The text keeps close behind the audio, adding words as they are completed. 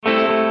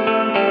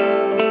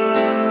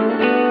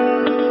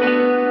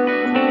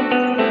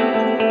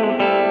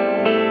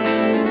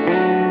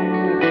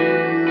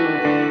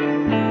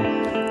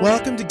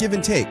Give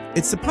and Take.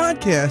 It's the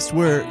podcast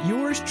where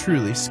yours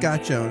truly,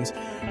 Scott Jones,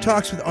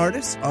 talks with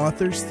artists,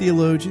 authors,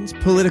 theologians,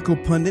 political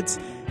pundits,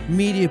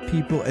 media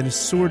people, and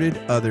assorted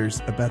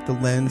others about the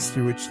lens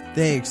through which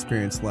they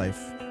experience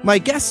life. My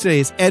guest today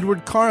is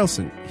Edward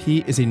Carlson. He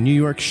is a New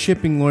York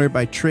shipping lawyer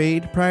by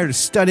trade. Prior to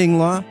studying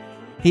law,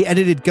 he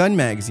edited gun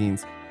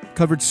magazines,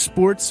 covered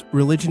sports,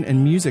 religion,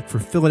 and music for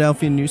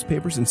Philadelphia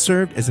newspapers, and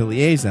served as a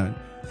liaison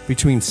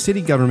between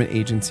city government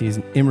agencies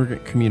and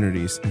immigrant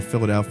communities in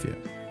Philadelphia.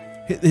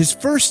 His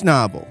first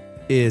novel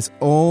is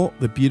All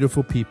the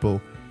Beautiful People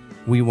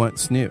We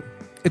Once Knew.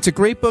 It's a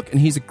great book,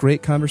 and he's a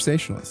great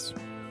conversationalist.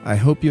 I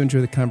hope you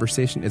enjoy the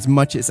conversation as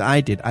much as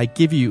I did. I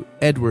give you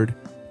Edward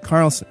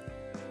Carlson.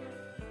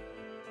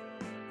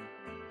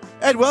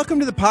 Ed, welcome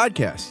to the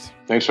podcast.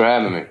 Thanks for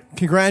having me.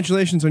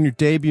 Congratulations on your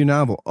debut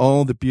novel,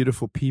 All the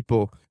Beautiful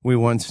People We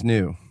Once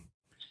Knew.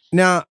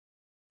 Now,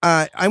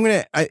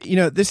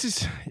 this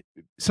is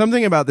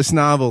something about this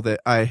novel that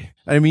I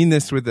mean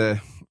this with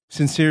the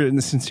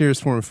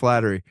sincerest form of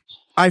flattery.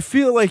 I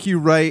feel like you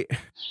write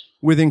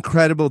with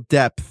incredible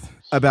depth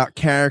about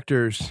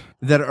characters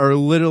that are a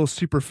little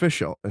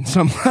superficial in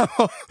some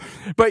level,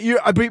 but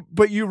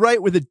you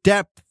write with a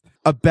depth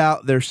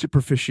about their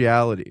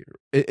superficiality.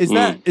 Is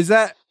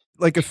that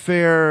like a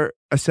fair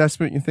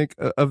assessment, you think,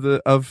 of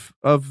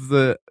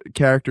the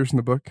characters in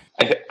the book?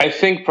 I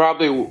think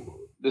probably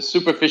the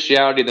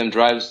superficiality then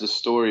drives the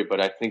story,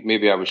 but I think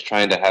maybe I was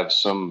trying to have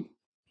some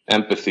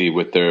empathy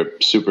with their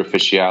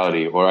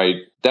superficiality,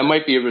 that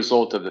might be a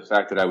result of the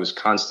fact that I was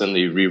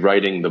constantly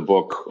rewriting the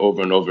book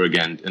over and over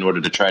again in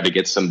order to try to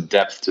get some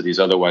depth to these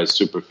otherwise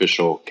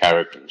superficial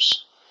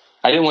characters.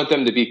 I didn't want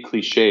them to be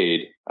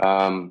cliched,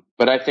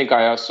 but I think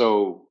I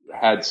also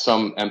had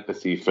some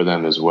empathy for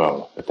them as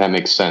well, if that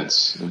makes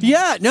sense. And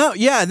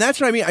that's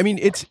what I mean. I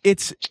mean,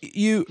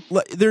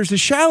 there's a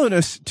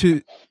shallowness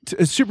to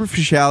a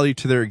superficiality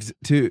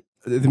to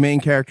the main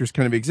character's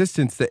kind of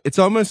existence that it's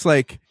almost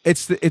like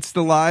it's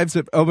the lives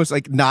of almost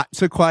like not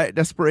so quiet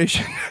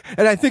desperation.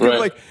 And I think of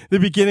like the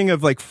beginning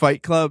of like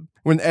Fight Club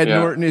when Ed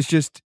Norton is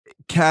just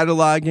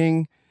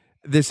cataloging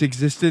this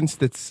existence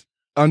that's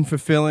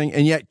unfulfilling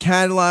and yet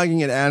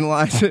cataloging and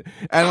analyzing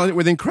it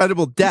with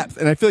incredible depth.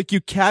 And I feel like you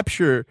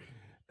capture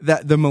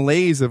that the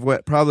malaise of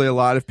what probably a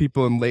lot of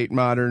people in late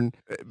modern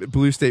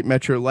blue state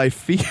metro life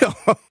feel.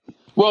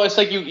 Well, it's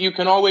like you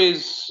can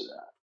always.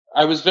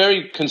 I was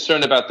very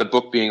concerned about the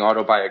book being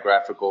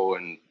autobiographical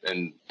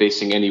and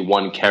basing any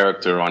one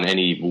character on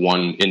any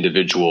one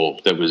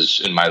individual that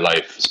was in my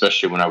life,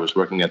 especially when I was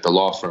working at the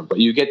law firm. But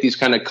you get these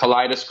kind of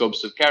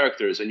kaleidoscopes of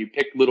characters and you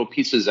pick little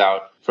pieces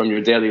out from your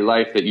daily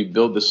life that you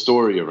build the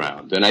story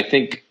around. And I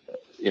think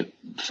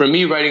for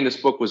me, writing this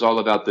book was all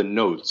about the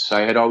notes.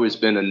 I had always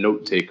been a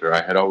note taker.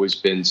 I had always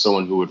been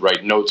someone who would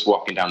write notes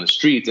walking down the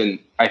street. And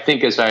I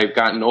think as I've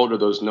gotten older,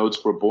 those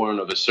notes were born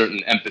of a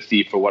certain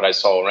empathy for what I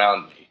saw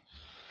around me.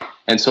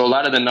 And so a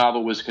lot of the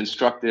novel was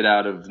constructed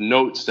out of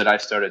notes that I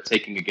started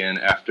taking again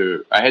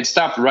after I had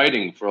stopped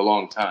writing for a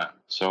long time.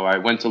 So I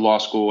went to law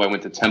school. I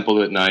went to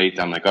Temple at night.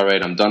 I'm like, all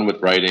right, I'm done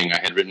with writing. I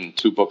had written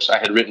 2 books. I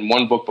had written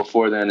 1 book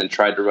before then and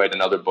tried to write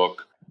another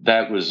book.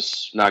 That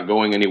was not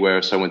going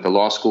anywhere. So I went to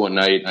law school at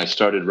night and I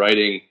started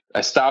writing.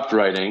 I stopped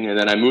writing and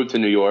then I moved to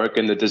New York,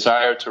 and the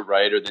desire to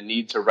write or the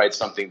need to write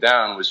something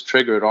down was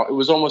triggered. It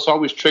was almost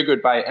always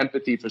triggered by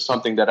empathy for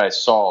something that I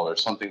saw or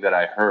something that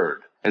I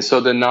heard. And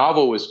so the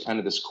novel was kind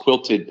of this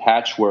quilted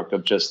patchwork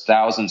of just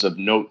thousands of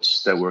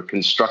notes that were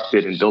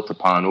constructed and built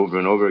upon over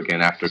and over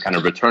again after kind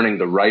of returning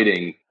to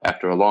writing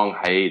after a long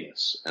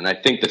hiatus. And I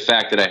think the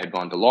fact that I had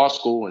gone to law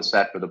school and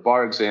sat for the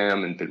bar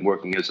exam and been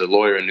working as a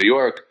lawyer in New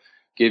York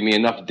gave me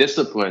enough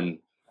discipline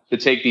to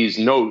take these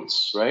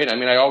notes, right? I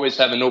mean, I always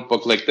have a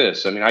notebook like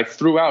this. I mean, I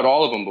threw out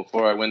all of them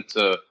before I went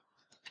to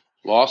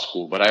law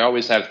school, but I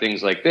always have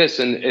things like this.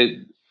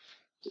 And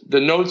the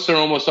notes are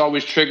almost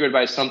always triggered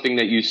by something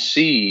that you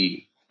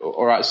see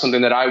or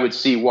something that I would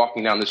see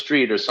walking down the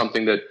street or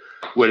something that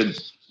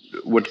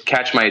would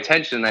catch my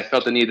attention. I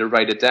felt the need to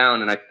write it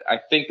down. And I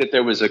think that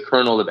there was a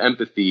kernel of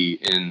empathy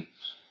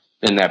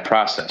in that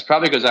process,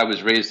 probably because I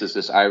was raised as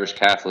this Irish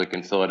Catholic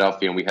in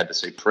Philadelphia and we had to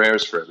say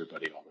prayers for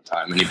everybody all the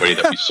time. Anybody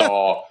that we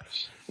saw.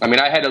 I mean,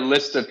 I had a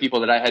list of people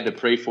that I had to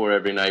pray for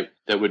every night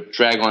that would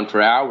drag on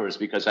for hours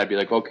because I'd be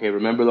like, okay,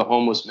 remember the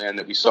homeless man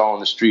that we saw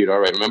on the street. All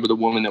right, remember the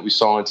woman that we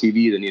saw on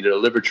TV that needed a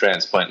liver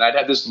transplant. And I'd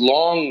have this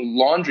long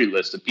laundry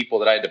list of people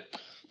that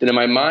in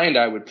my mind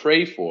I would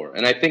pray for.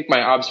 And I think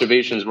my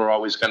observations were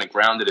always kind of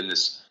grounded in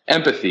this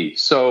empathy.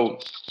 So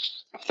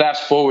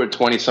fast forward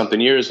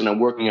 20-something years and I'm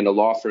working in a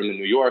law firm in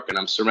New York and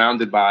I'm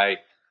surrounded by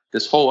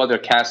this whole other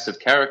cast of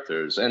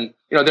characters. And,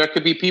 there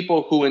could be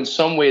people who in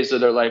some ways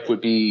of their life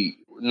would be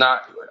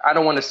not, I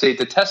don't want to say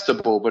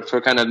detestable, but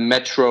for kind of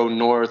Metro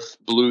North,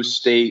 blue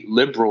state,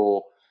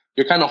 liberal,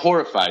 you're kind of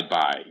horrified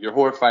by. You're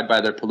horrified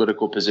by their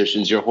political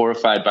positions. You're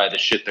horrified by the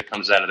shit that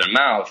comes out of their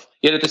mouth.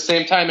 Yet at the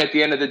same time, at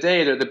the end of the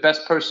day, they're the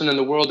best person in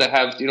the world to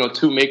have,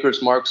 2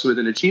 Maker's Marks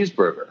within a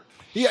cheeseburger.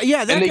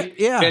 Yeah.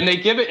 And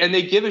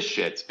they give a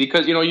shit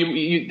because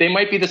they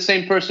might be the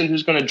same person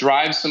who's going to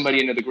drive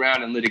somebody into the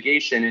ground in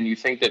litigation, and you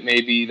think that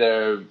maybe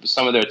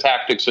some of their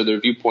tactics or their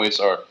viewpoints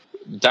are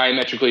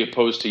diametrically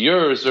opposed to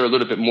yours, or a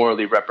little bit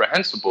morally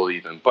reprehensible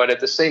even. But at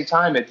the same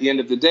time, at the end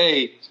of the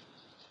day,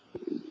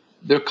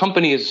 their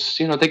company is,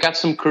 they got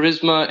some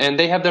charisma and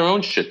they have their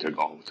own shit they're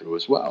going through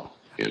as well,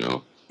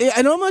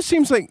 It almost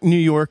seems like New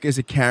York is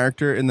a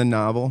character in the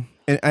novel.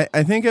 And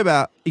I think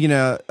about,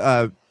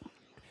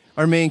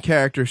 our main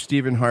character,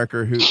 Stephen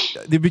Harker, who,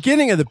 the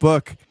beginning of the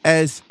book,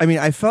 I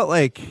felt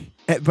like,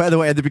 by the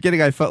way, at the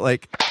beginning, I felt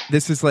like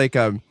this is like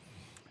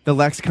the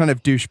lexicon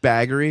of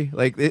douchebaggery,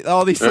 like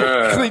all these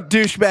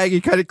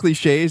douchebaggy kind of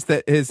cliches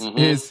that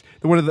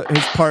one of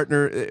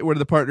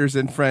the partners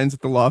and friends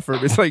at the law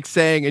firm is like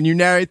saying, and you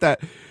narrate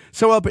that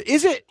so well. But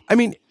is it? I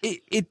mean,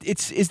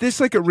 is this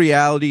like a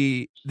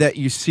reality that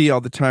you see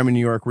all the time in New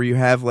York, where you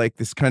have like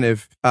this kind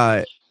of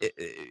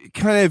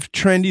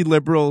trendy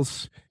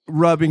liberals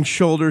rubbing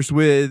shoulders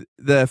with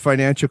the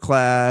financial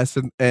class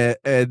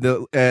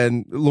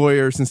and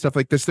lawyers and stuff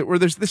like this, where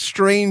there's this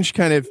strange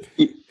kind of...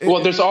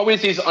 Well, there's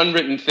always these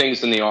unwritten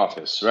things in the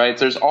office, right?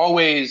 There's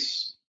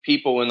always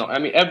people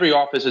every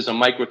office is a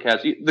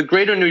microcosm. The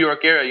greater New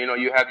York area,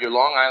 you have your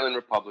Long Island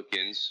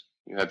Republicans,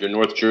 you have your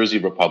North Jersey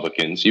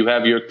Republicans, you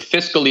have your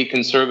fiscally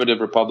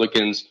conservative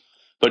Republicans,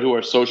 but who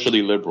are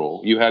socially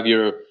liberal. You have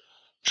your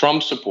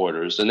Trump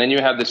supporters, and then you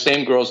have the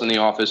same girls in the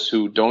office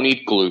who don't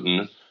eat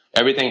gluten.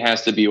 Everything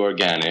has to be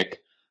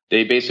organic.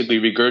 They basically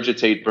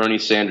regurgitate Bernie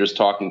Sanders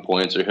talking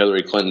points or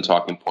Hillary Clinton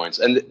talking points.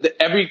 And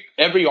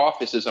every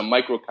office is a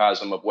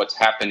microcosm of what's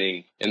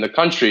happening in the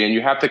country. And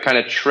you have to kind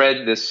of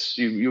tread this,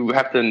 you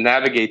have to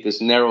navigate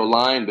this narrow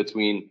line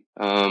between,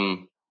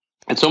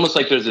 it's almost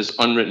like there's this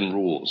unwritten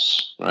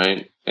rules,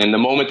 right? And the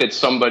moment that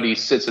somebody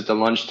sits at the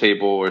lunch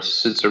table or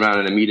sits around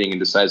in a meeting and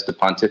decides to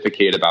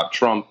pontificate about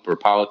Trump or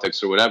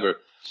politics or whatever,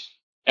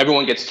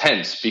 everyone gets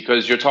tense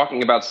because you're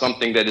talking about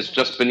something that is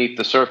just beneath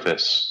the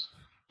surface,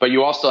 but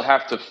you also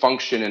have to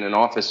function in an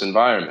office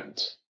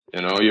environment.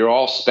 You're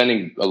all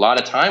spending a lot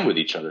of time with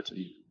each other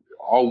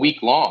all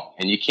week long,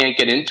 and you can't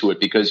get into it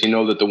because you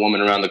know that the woman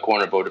around the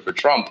corner voted for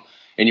Trump,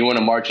 and you want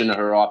to march into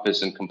her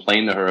office and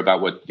complain to her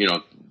about what,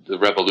 the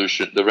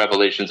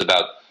revelations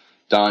about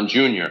Don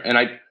Jr.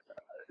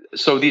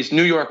 So these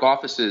New York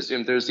offices,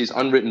 there's these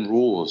unwritten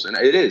rules, and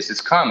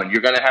it's common. You're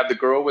going to have the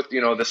girl with,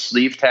 the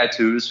sleeve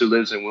tattoos who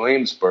lives in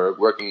Williamsburg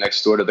working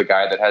next door to the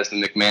guy that has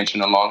the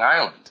McMansion on Long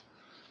Island.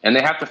 And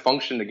they have to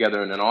function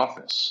together in an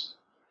office.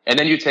 And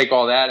then you take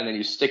all that and then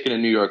you stick it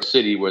in New York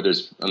City, where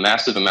there's a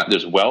massive amount,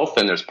 there's wealth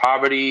and there's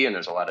poverty and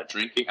there's a lot of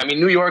drinking.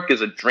 New York is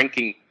a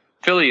drinking,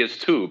 Philly is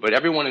too, but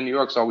everyone in New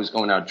York's always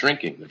going out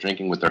drinking. They're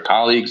drinking with their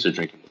colleagues, they're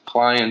drinking with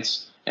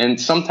clients. And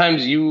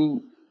sometimes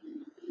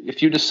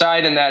if you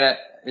decide in that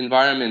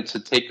environment to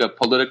take a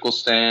political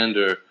stand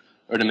or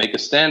to make a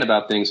stand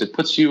about things, it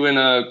puts you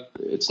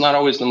it's not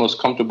always the most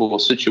comfortable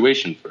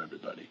situation for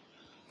everybody.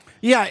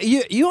 Yeah,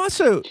 you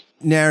also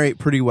narrate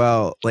pretty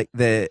well, like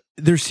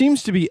there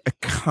seems to be a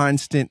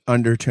constant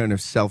undertone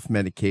of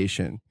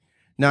self-medication.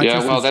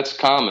 That's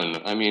common.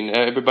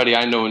 Everybody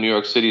I know in New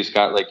York City's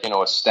got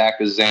a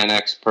stack of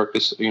Xanax,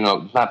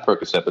 not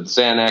Percocet, but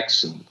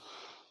Xanax and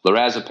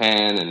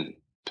lorazepam and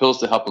pills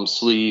to help them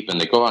sleep, and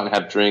they go out and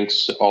have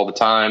drinks all the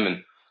time,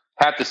 and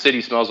half the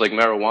city smells like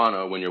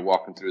marijuana when you're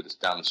walking through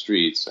down the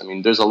streets.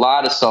 There's a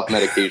lot of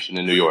self-medication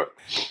in New York.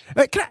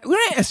 Can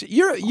I ask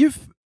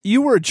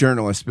you were a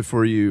journalist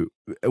before you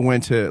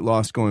went to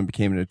law school and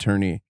became an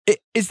attorney.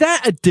 Is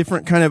that a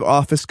different kind of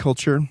office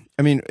culture?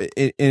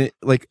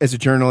 Like as a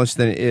journalist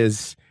than it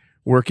is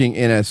working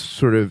in a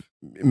sort of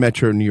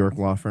metro New York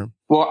law firm?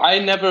 Well, I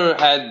never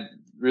had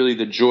really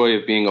the joy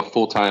of being a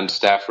full-time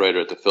staff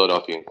writer at the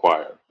Philadelphia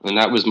Inquirer. And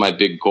that was my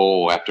big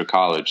goal after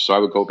college. So I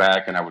would go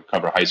back and I would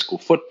cover high school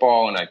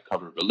football and I'd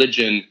cover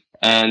religion.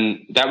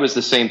 And that was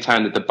the same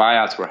time that the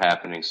buyouts were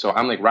happening. So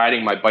I'm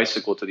riding my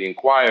bicycle to the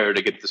Inquirer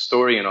to get the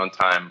story in on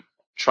time,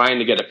 trying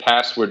to get a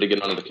password to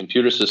get onto the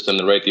computer system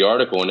to write the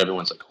article. And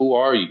everyone's like, who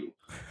are you?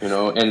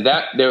 And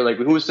they're like,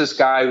 who's this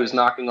guy who's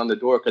knocking on the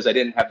door? Because I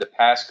didn't have the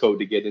passcode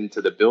to get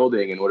into the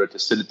building in order to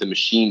sit at the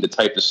machine to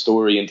type the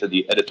story into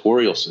the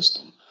editorial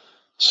system.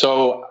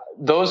 So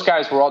those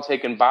guys were all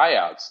taking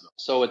buyouts.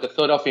 So at the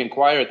Philadelphia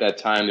Inquirer at that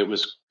time, it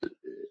was,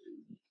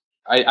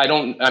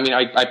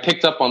 I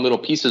picked up on little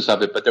pieces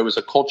of it, but there was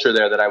a culture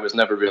there that I was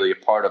never really a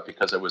part of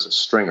because I was a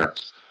stringer.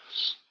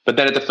 But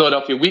then at the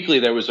Philadelphia Weekly,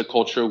 there was a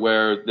culture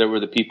where there were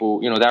the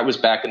people, that was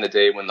back in the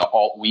day when the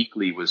alt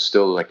weekly was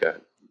still like a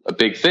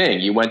big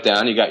thing. You went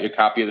down, you got your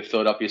copy of the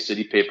Philadelphia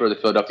City Paper, the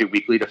Philadelphia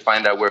Weekly, to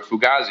find out where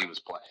Fugazi was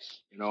playing.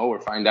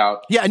 Or find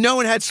out. Yeah, no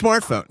one had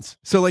smartphones.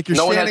 So you're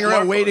standing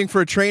around waiting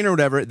for a train or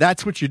whatever.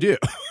 That's what you do.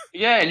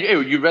 Yeah, and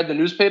you read the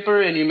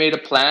newspaper and you made a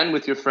plan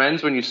with your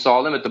friends when you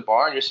saw them at the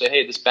bar, and you say,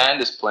 hey, this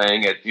band is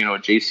playing at,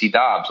 J.C.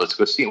 Dobbs. Let's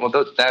go see it. Well,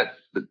 that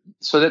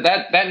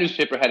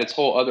newspaper had its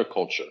whole other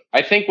culture.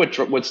 I think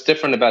what's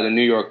different about a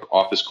New York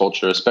office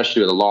culture,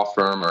 especially with a law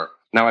firm, or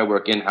now I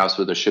work in-house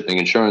with a shipping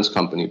insurance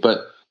company,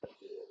 but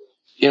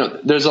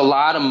there's a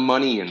lot of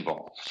money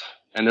involved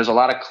and there's a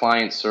lot of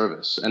client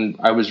service. And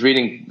I was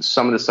reading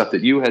some of the stuff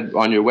that you had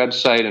on your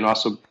website, and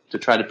also to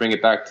try to bring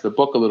it back to the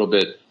book a little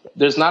bit.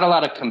 There's not a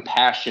lot of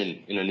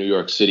compassion in a New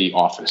York City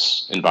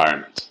office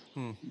environment.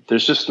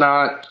 There's just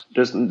not,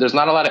 there's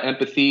not a lot of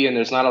empathy, and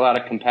there's not a lot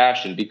of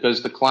compassion,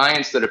 because the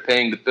clients that are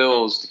paying the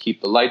bills to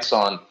keep the lights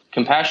on,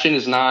 compassion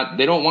is not,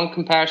 they don't want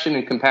compassion,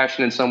 and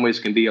compassion in some ways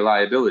can be a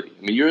liability.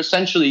 I mean, you're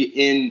essentially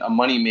in a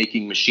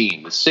money-making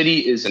machine. The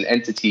city is an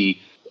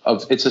entity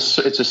of, it's a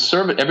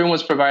service.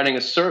 Everyone's providing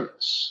a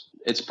service.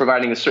 It's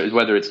providing a service,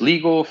 whether it's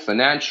legal,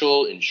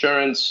 financial,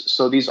 insurance.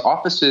 So these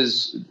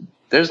offices,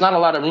 there's not a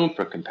lot of room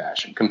for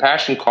compassion.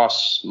 Compassion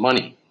costs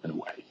money in a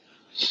way.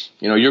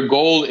 Your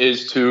goal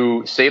is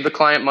to save the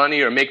client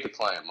money or make the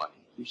client money.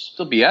 You should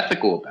still be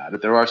ethical about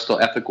it. There are still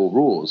ethical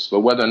rules, but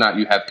whether or not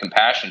you have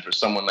compassion for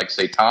someone like,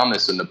 say,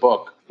 Thomas in the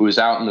book, who is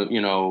out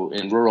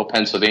in rural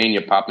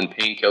Pennsylvania popping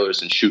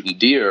painkillers and shooting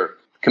deer,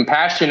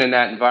 compassion in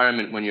that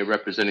environment when you're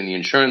representing the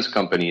insurance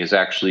company is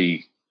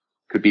actually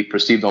could be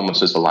perceived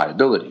almost as a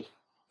liability.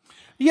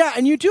 Yeah,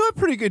 and you do a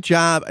pretty good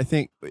job, I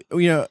think.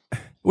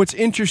 What's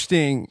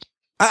interesting,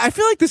 I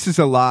feel like this is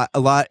a lot,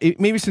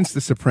 maybe since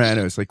The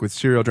Sopranos, like with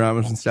serial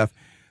dramas and stuff,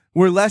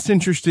 we're less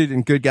interested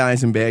in good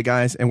guys and bad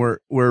guys, and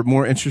we're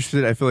more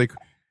interested, I feel like,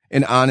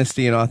 in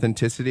honesty and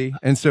authenticity.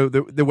 And so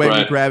the way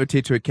we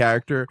gravitate to a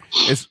character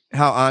is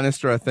how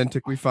honest or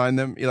authentic we find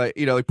them.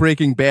 Like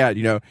Breaking Bad,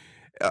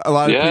 a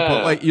lot of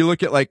people, like, you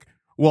look at like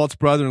Walt's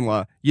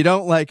brother-in-law, you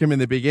don't like him in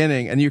the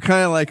beginning, and you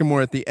kind of like him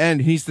more at the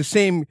end. He's the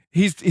same,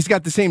 he's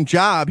got the same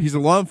job, he's a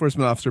law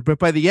enforcement officer, but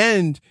by the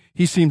end,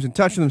 he seems in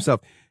touch with himself.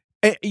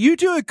 You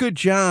do a good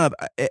job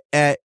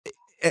at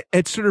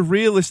sort of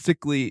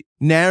realistically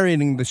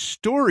narrating the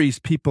stories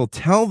people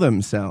tell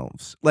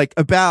themselves, like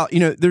about,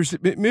 there's a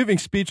moving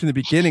speech in the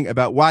beginning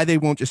about why they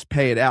won't just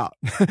pay it out.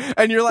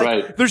 And you're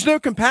like, There's no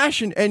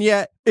compassion. And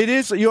yet it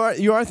is, you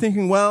are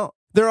thinking, well,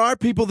 there are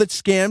people that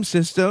scam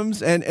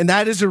systems, and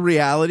that is a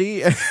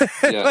reality.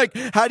 Like,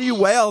 how do you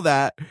weigh all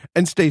that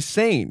and stay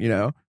sane,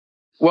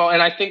 Well,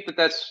 and I think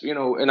that's,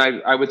 and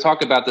I would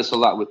talk about this a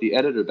lot with the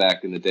editor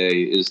back in the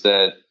day, is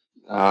that,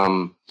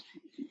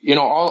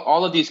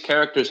 all of these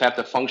characters have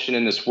to function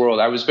in this world.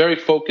 I was very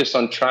focused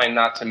on trying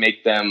not to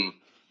make them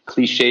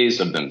cliches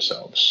of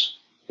themselves.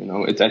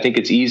 I think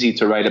it's easy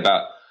to write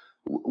about.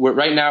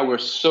 Right now, we're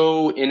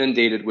so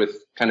inundated with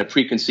kind of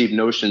preconceived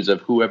notions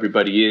of who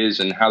everybody is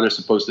and how they're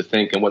supposed to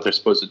think and what they're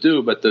supposed to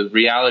do. But the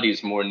reality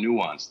is more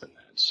nuanced than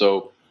that.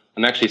 So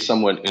I'm actually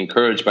somewhat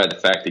encouraged by the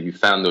fact that you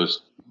found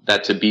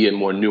that to be a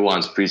more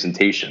nuanced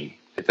presentation,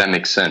 if that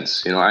makes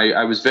sense.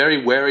 I was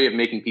very wary of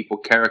making people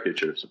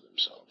caricatures of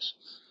themselves.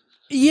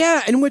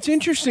 Yeah, and what's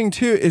interesting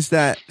too is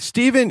that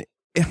Stephen,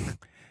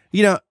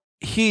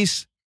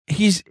 he's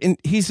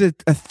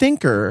a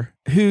thinker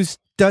who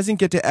doesn't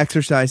get to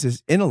exercise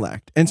his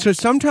intellect, and so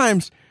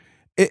sometimes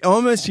it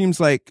almost seems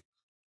like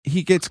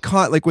he gets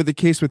caught, like with the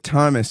case with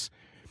Thomas.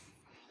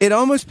 It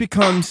almost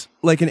becomes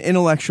like an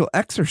intellectual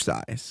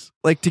exercise,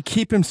 like to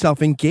keep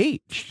himself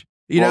engaged.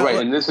 Right,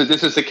 and this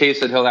is the case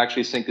that he'll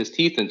actually sink his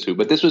teeth into.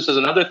 But this was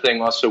another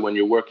thing also when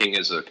you're working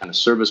as a kind of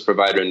service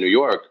provider in New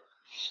York,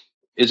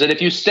 is that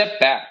if you step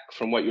back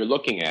from what you're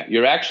looking at,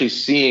 you're actually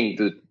seeing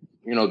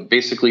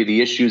basically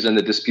the issues and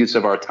the disputes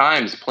of our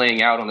times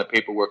playing out on the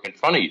paperwork in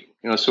front of you.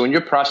 So when you're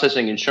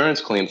processing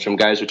insurance claims from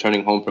guys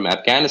returning home from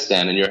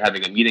Afghanistan, and you're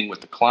having a meeting with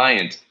the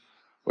client,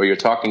 or you're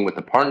talking with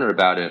the partner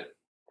about it,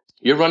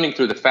 you're running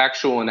through the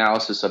factual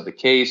analysis of the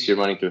case. You're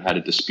running through how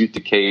to dispute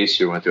the case.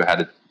 You're running through how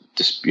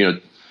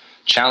to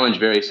challenge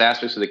various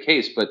aspects of the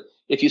case. But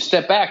if you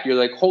step back, you're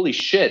like, holy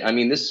shit. I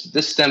mean, this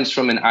stems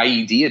from an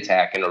IED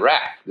attack in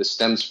Iraq. This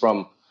stems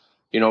from,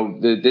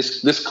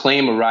 this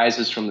claim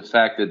arises from the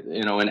fact that,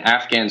 an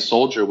Afghan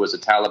soldier was a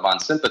Taliban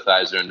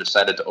sympathizer and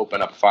decided to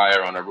open up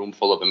fire on a room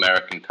full of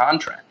American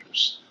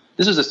contractors.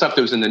 This is the stuff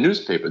that was in the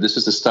newspaper. This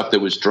is the stuff that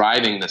was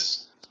driving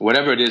this,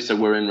 whatever it is that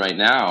we're in right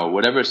now,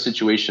 whatever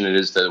situation it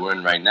is that we're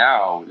in right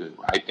now.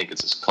 I think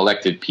it's this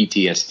collective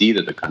PTSD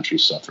that the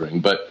country's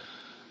suffering. But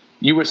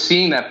you were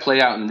seeing that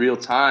play out in real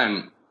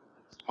time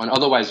on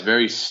otherwise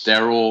very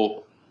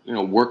sterile,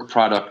 work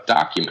product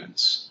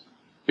documents.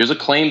 Here's a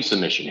claim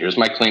submission. Here's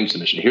my claim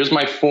submission. Here's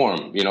my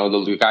form.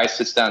 The guy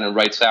sits down and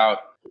writes out,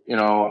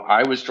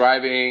 I was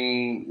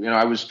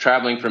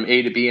traveling from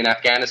A to B in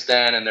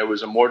Afghanistan, and there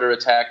was a mortar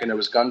attack and there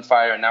was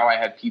gunfire, and now I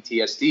have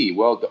PTSD.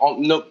 Well,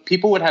 no,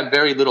 people would have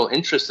very little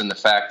interest in the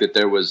fact that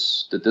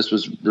this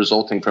was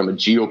resulting from a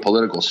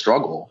geopolitical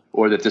struggle,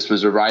 or that this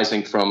was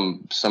arising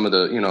from some of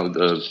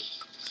the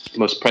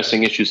most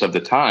pressing issues of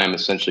the time,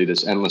 essentially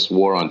this endless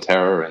war on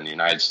terror and the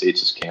United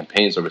States'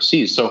 campaigns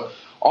overseas. So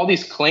all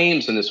these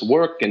claims and this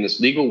work and this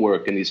legal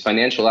work and these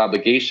financial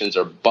obligations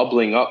are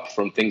bubbling up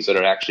from things that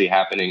are actually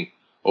happening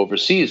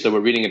overseas that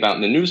we're reading about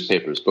in the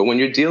newspapers. But when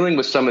you're dealing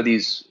with some of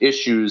these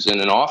issues in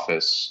an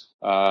office,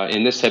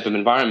 in this type of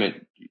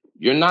environment,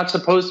 you're not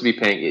supposed to be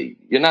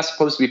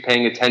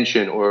paying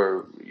attention,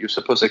 or you're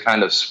supposed to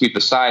kind of sweep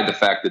aside the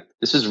fact that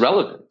this is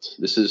relevant.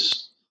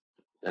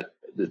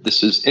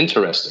 this is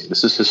interesting.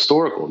 This is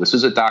historical. This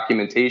is a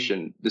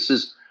documentation.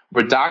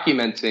 We're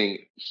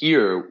documenting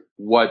here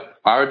what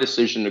our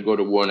decision to go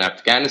to war in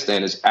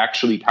Afghanistan is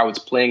actually how it's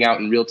playing out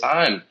in real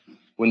time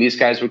when these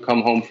guys would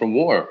come home from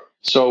war.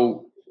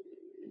 So,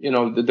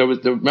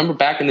 remember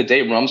back in the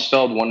day,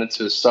 Rumsfeld wanted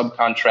to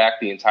subcontract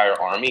the entire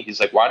army. He's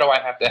like, why do I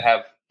have to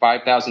have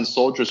 5,000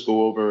 soldiers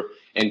go over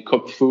and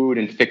cook food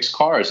and fix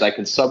cars? I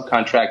can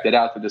subcontract it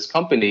out to this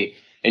company.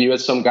 And you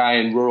had some guy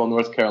in rural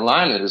North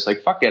Carolina who's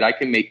like, fuck it, I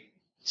can make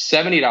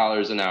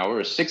 $70 an hour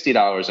or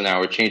 $60 an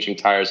hour changing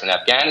tires in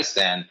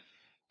Afghanistan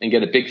and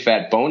get a big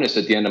fat bonus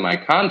at the end of my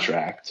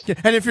contract.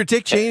 And if you're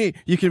Dick Cheney,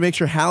 you can make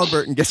sure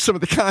Halliburton gets some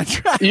of the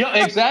contracts.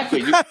 Yeah,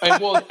 exactly.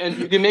 And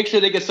you can make sure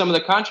they get some of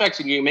the contracts,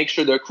 and you can make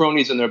sure their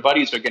cronies and their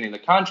buddies are getting the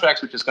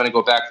contracts, which is going to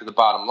go back to the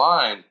bottom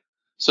line.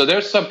 So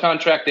they're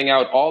subcontracting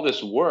out all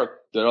this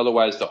work that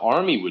otherwise the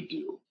army would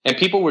do. And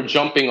people were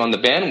jumping on the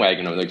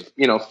bandwagon of like,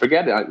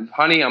 forget it.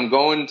 Honey, I'm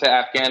going to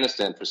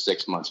Afghanistan for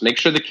 6 months. Make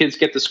sure the kids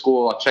get to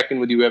school. I'll check in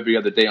with you every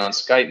other day on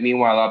Skype.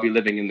 Meanwhile, I'll be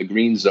living in the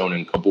green zone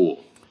in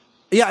Kabul.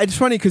 Yeah, it's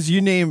funny because you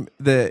name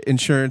the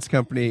insurance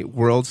company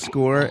World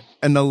Score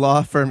and the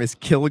law firm is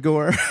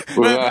Kilgore.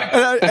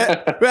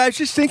 I was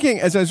just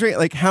thinking as I was reading,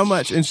 like how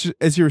much,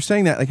 as you were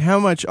saying that, like how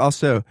much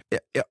also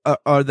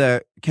are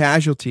the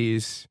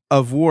casualties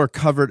of war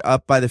covered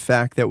up by the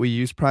fact that we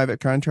use private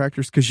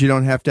contractors because you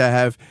don't have to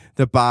have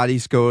the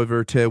bodies go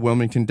over to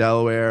Wilmington,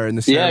 Delaware and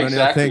the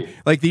ceremonial thing,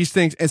 like these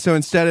things. And so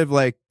instead of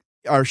like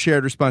our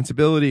shared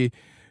responsibility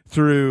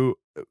through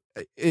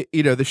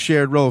the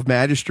shared role of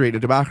magistrate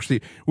and democracy,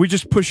 we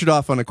just push it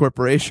off on a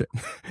corporation.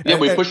 Yeah,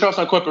 we push it off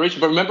on a corporation.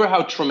 But remember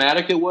how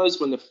traumatic it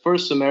was when the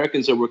first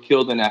Americans that were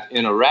killed in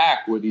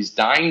Iraq were these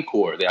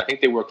DynCorp. I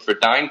think they worked for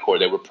DynCorp.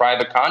 They were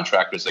private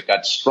contractors that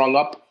got strung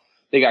up.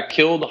 They got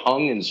killed,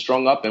 hung, and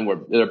strung up, and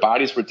their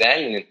bodies were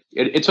dangling.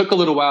 It took a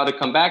little while to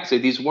come back and say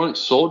these weren't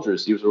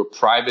soldiers. These were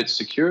private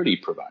security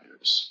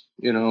providers,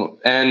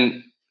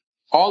 and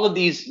all of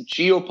these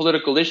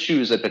geopolitical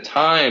issues at the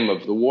time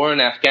of the war in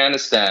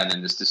Afghanistan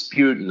and this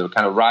dispute and the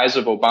kind of rise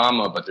of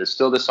Obama, but there's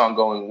still this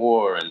ongoing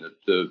war and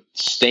the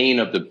stain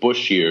of the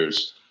Bush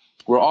years,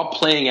 were all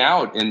playing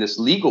out in this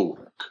legal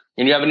work.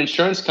 And you have an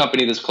insurance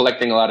company that's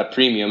collecting a lot of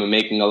premium and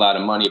making a lot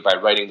of money by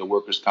writing the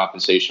workers'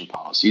 compensation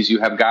policies. You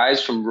have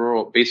guys from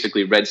rural,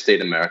 basically red state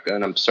America,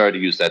 and I'm sorry to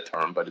use that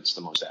term, but it's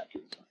the most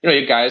accurate. You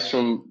have guys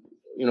from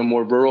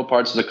more rural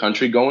parts of the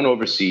country going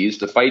overseas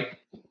to fight.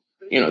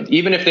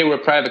 Even if they were a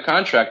private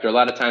contractor, a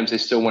lot of times they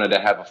still wanted to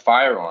have a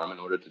firearm in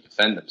order to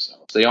defend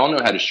themselves. They all know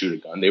how to shoot a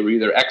gun. They were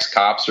either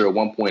ex-cops or at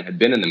one point had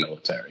been in the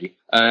military.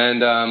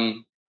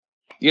 And,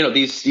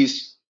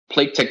 these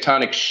plate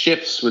tectonic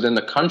shifts within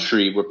the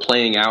country were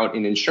playing out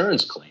in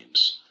insurance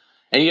claims.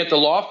 And yet the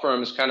law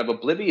firm is kind of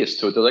oblivious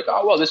to it. They're like,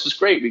 oh, well, this is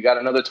great. We got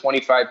another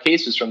 25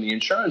 cases from the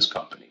insurance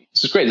company.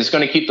 This is great. This is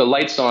going to keep the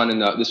lights on,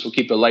 this will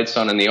keep the lights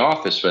on in the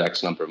office for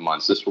X number of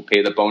months. This will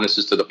pay the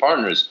bonuses to the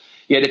partners.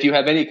 Yet if you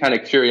have any kind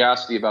of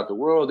curiosity about the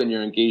world and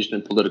you're engaged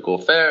in political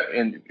affair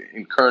and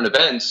in current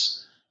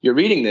events, you're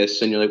reading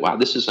this and you're like, wow,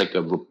 this is like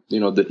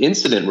the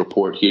incident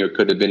report here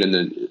could have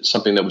been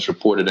something that was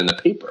reported in the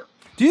paper.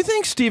 Do you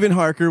think Stephen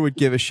Harker would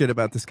give a shit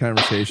about this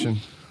conversation?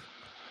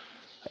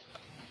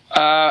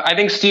 I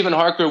think Stephen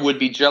Harker would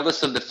be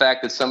jealous of the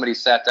fact that somebody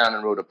sat down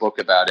and wrote a book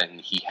about it and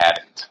he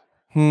hadn't.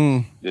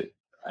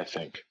 I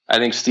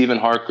think Stephen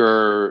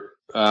Harker...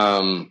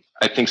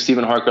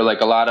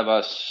 like a lot of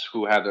us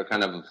who have a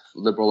kind of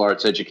liberal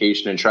arts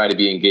education and try to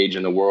be engaged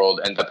in the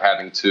world, end up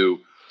having to,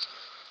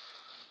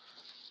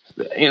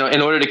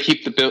 in order to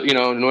keep the bill,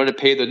 in order to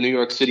pay the New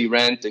York City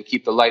rent and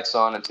keep the lights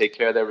on and take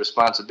care of their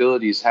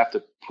responsibilities, have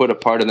to put a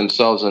part of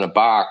themselves in a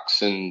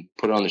box and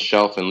put it on the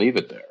shelf and leave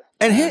it there.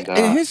 And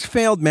his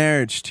failed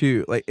marriage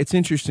too. Like, it's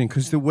interesting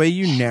because the way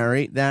you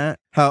narrate that,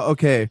 how,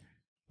 okay,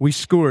 we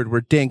scored,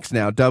 we're dinks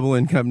now, double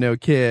income, no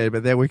kid,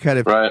 but then we kind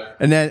of, right.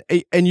 And then,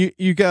 and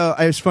you go,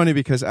 it was funny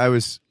because I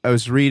was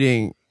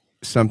reading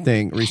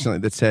something recently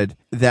that said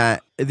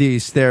that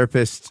these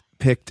therapists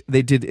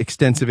they did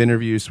extensive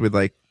interviews with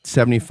like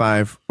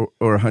 75 or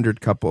 100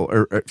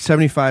 or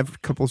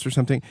 75 couples or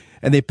something.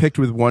 And they picked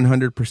with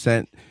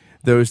 100%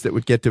 those that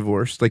would get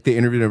divorced. Like they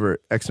interviewed over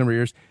X number of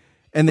years.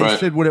 And they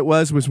said what it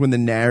was when the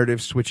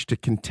narrative switched to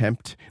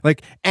contempt,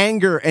 like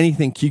anger,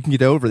 anything, you can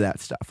get over that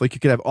stuff. Like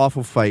you could have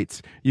awful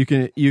fights. You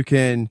can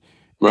even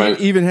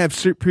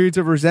have periods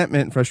of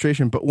resentment and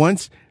frustration. But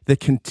once the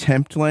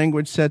contempt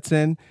language sets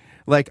in,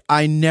 like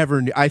I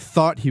never knew, I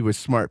thought he was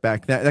smart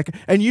back then. Like,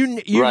 and you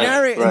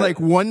narrate in like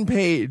one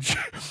page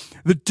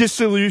the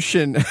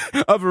dissolution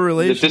of a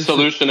relationship. The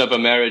dissolution of a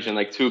marriage in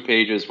like 2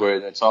 pages where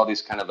it's all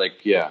these kind of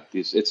like,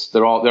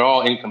 they're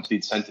all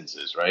incomplete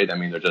sentences, right? I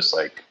mean, they're just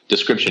like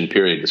description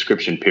period,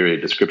 description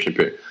period, description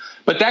period.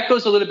 But that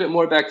goes a little bit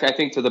more back to, I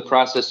think, to the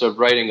process of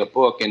writing a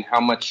book and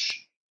how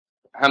much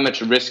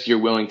risk you're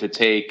willing to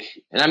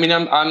take. And I mean,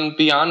 I'm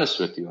be honest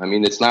with you. I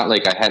mean, it's not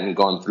like I hadn't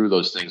gone through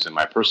those things in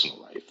my personal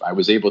life. I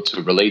was able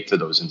to relate to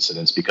those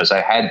incidents because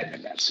I had been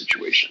in that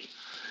situation.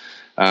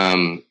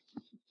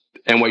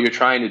 And what you're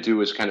trying to do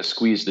is kind of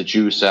squeeze the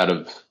juice out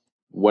of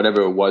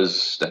whatever it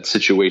was that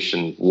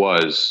situation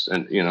was.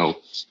 And,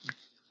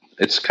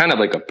 it's kind of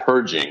like a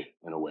purging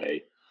in a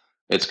way.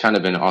 It's kind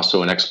of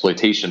also an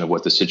exploitation of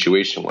what the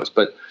situation was.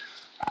 But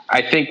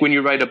I think when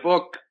you write a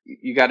book,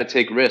 you got to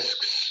take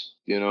risks,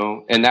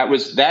 and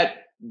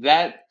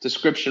that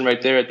description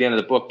right there at the end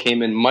of the book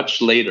came in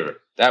much later.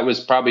 That was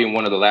probably in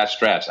one of the last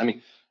drafts. I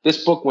mean,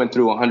 this book went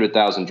through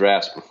 100,000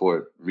 drafts before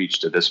it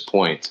reached to this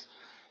point.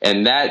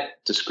 And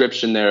that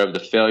description there of the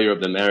failure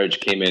of the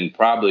marriage came in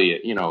probably,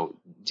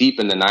 deep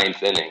in the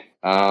ninth inning.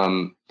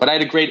 But I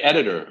had a great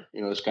editor,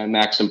 this guy,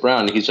 Maxim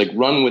Brown. He's like,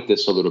 run with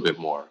this a little bit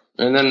more.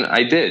 And then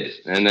I did.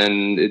 And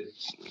then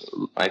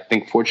I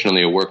think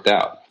fortunately it worked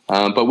out.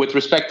 But with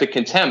respect to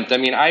Contempt, I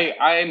mean,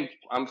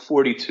 I'm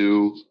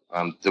 42.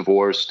 I'm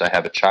divorced. I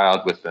have a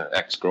child with an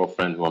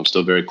ex-girlfriend who I'm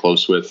still very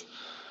close with.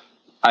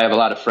 I have a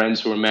lot of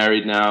friends who are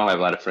married now. I have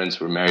a lot of friends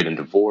who are married and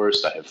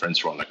divorced. I have friends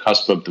who are on the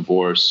cusp of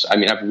divorce. I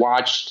mean, I've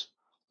watched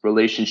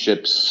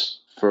relationships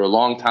for a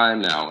long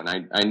time now,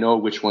 and I know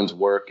which ones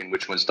work and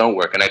which ones don't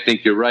work. And I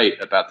think you're right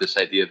about this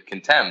idea of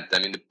contempt. I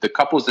mean, the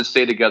couples that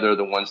stay together are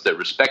the ones that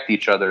respect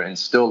each other and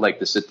still like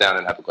to sit down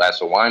and have a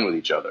glass of wine with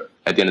each other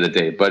at the end of the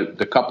day. But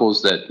the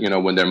couples that,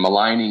 when they're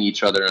maligning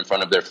each other in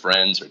front of their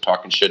friends or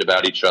talking shit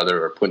about each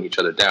other or putting each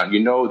other down,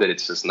 that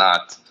it's just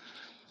not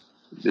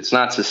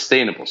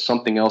sustainable.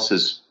 Something else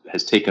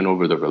has taken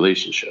over the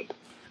relationship.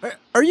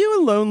 Are you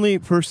a lonely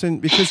person?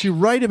 Because you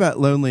write about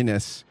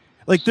loneliness.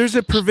 Like, there's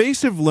a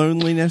pervasive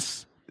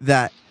loneliness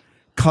that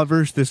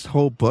covers this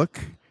whole book,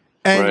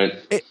 and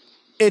right.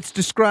 It's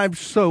described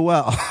so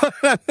well.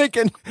 I'm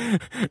thinking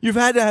you've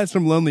had to have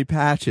some lonely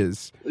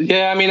patches.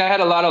 Yeah, I mean, I had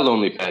a lot of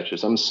lonely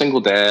patches. I'm a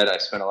single dad. I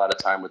spent a lot of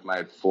time with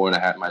my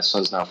 4.5. My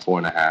son's now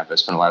 4.5. I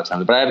spent a lot of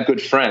time, but I have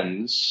good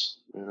friends,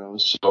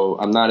 so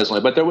I'm not as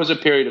lonely. But there was a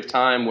period of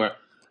time where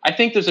I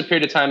think there's a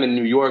period of time in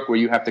New York where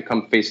you have to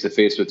come face to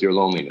face with your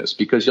loneliness,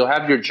 because you'll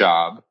have your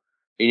job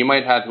and you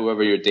might have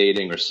whoever you're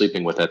dating or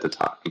sleeping with at the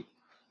time,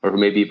 or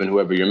maybe even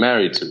whoever you're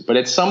married to. But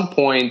at some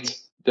point,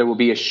 there will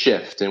be a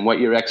shift, and what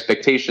your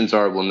expectations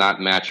are will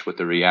not match what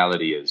the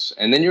reality is.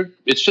 And then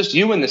it's just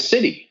you in the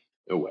city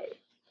in a way.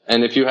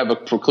 And if you have a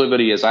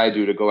proclivity, as I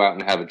do, to go out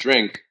and have a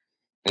drink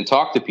and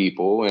talk to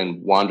people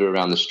and wander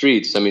around the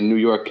streets, I mean, New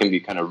York can be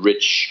kind of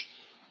rich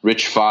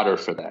fodder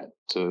for that,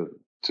 to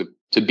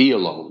be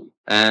alone.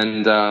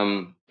 And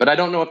but I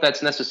don't know if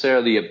that's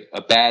necessarily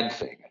a bad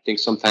thing. I think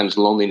sometimes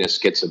loneliness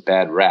gets a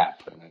bad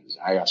rap. And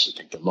I also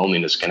think that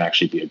loneliness can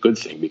actually be a good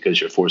thing, because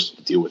you're forced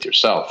to deal with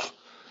yourself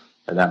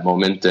at that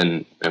moment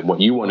and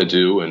what you want to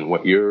do and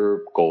what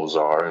your goals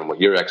are and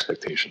what your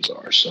expectations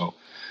are. So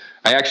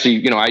I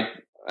actually, I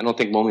don't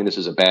think loneliness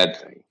is a bad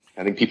thing.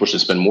 I think people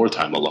should spend more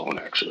time alone,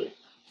 actually.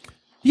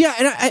 Yeah,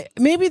 and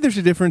maybe there's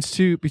a difference,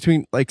 too,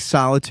 between, like,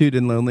 solitude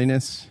and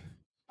loneliness.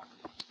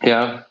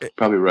 Yeah,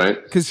 probably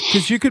right.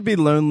 Because you could be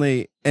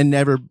lonely and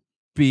never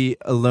be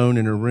alone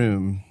in a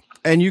room.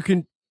 And you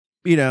can,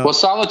 Well,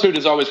 solitude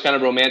is always kind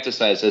of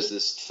romanticized as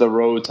this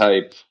Thoreau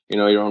type,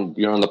 you're on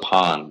the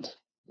pond.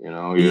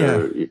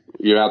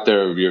 You're out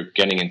there, you're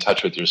getting in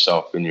touch with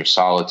yourself in your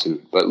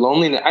solitude. But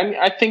loneliness,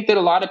 I think that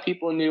a lot of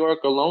people in New York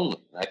are lonely.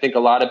 I think a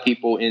lot of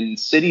people in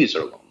cities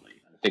are lonely.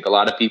 I think a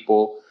lot of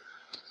people,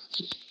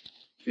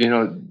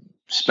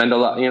 spend a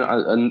lot,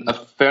 a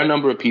fair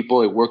number of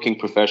people, working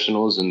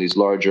professionals in these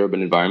large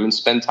urban environments,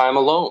 spend time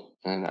alone.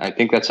 And I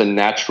think that's a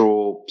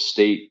natural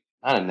state,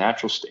 not a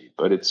natural state,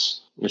 but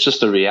it's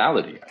just a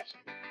reality, I think.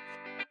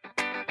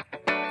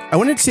 I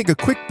wanted to take a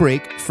quick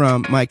break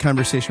from my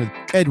conversation with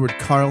Edward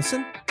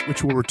Carlson,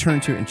 which we'll return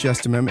to in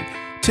just a moment,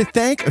 to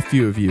thank a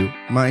few of you,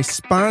 my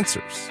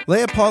sponsors: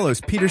 Leah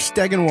Paulos, Peter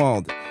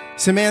Stegenwald,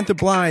 Samantha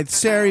Blythe,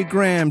 Sari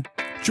Graham,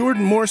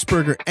 Jordan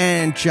Morseberger,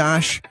 and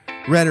Josh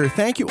Redder.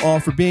 Thank you all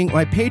for being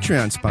my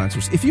Patreon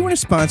sponsors. If you want to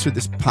sponsor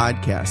this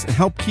podcast and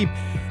help keep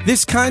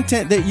this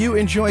content that you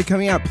enjoy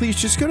coming out, please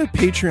just go to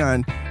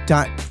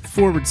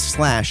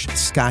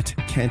patreon.com/Scott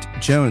Kent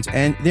Jones.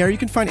 And there you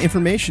can find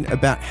information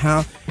about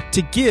how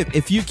to give.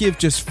 If you give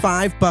just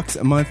 $5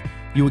 a month,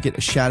 you will get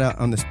a shout out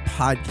on this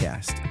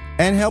podcast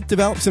and help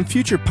develop some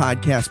future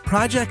podcast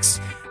projects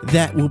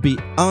that will be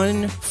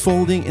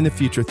unfolding in the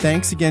future.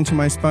 Thanks again to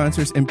my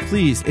sponsors. And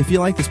please, if you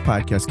like this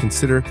podcast,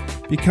 consider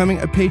becoming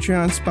a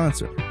Patreon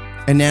sponsor.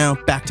 And now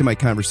back to my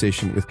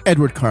conversation with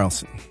Edward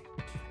Carlson.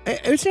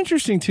 It's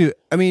interesting, too.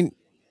 I mean,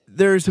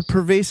 there's a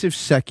pervasive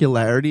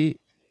secularity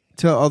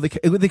to all with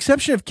the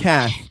exception of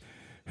Kath,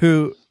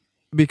 who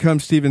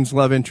becomes Stephen's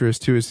love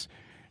interest, who is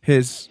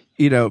his,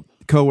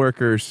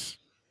 co-worker's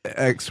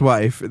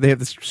ex-wife. They have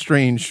this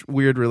strange,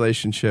 weird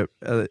relationship.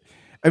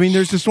 I mean,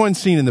 there's this one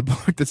scene in the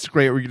book that's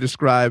great where you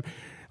describe,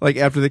 like,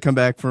 after they come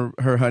back from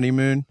her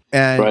honeymoon,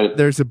 and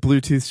there's a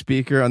Bluetooth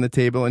speaker on the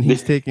table, and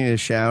he's taking a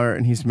shower,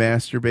 and he's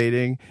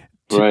masturbating,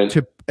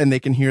 and they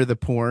can hear the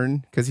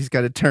porn because he's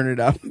got to turn it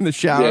up in the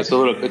shower. Yeah, it's a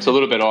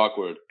little bit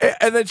awkward.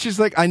 And then she's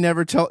like,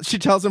 she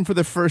tells him for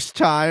the first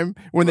time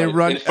when they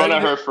run in front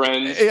of her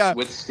friends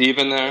with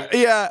Stephen there.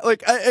 Yeah,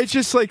 like, it's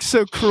just, like,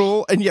 so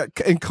cruel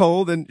and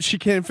cold, and she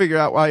can't figure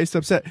out why he's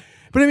upset.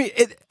 But I mean,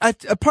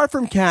 apart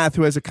from Kath,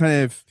 who has a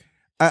kind of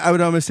I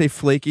would almost say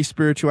flaky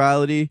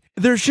spirituality.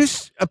 There's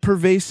just a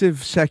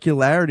pervasive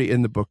secularity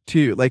in the book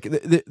too. Like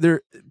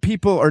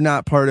people are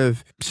not part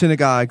of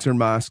synagogues or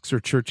mosques or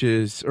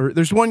churches. Or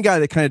there's one guy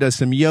that kind of does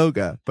some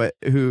yoga, but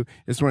who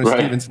is one of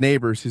Stephen's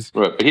neighbors.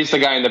 Right, but he's the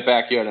guy in the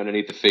backyard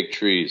underneath the fig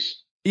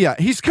trees. Yeah,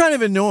 he's kind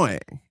of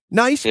annoying.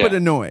 Nice, but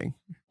annoying.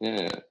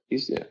 Yeah,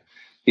 he's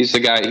the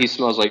guy. He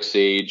smells like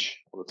sage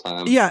all the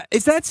time. Yeah,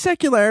 is that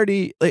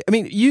secularity? Like, I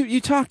mean,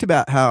 you talked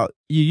about how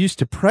you used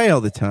to pray all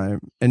the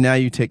time, and now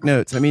you take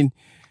notes. I mean,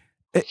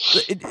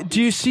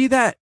 do you see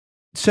that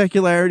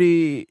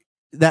secularity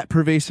that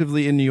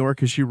pervasively in New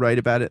York as you write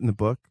about it in the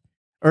book,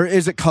 or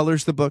is it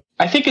colors the book?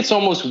 I think it's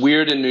almost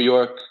weird in New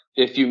York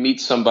if you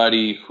meet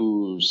somebody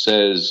who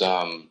says,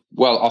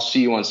 "Well, I'll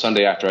see you on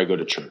Sunday after I go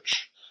to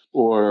church,"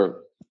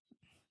 or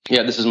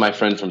 "Yeah, this is my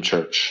friend from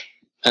church."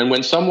 And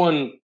when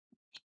someone,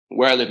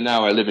 where I live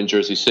now, I live in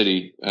Jersey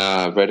City,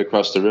 right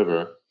across the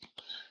river.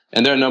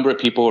 And there are a number of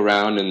people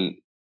around, and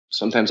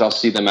sometimes I'll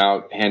see them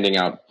out handing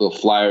out little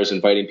flyers,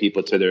 inviting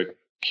people to their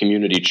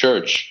community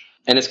church.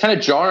 And it's kind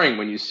of jarring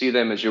when you see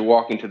them as you're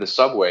walking to the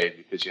subway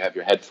because you have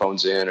your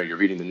headphones in, or you're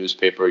reading the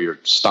newspaper, or you're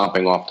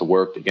stomping off to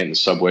work to get in the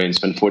subway and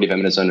spend 45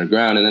 minutes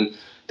underground. And then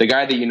the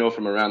guy that you know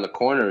from around the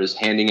corner is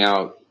handing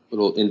out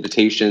little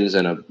invitations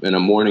and a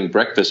morning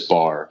breakfast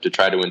bar to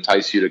try to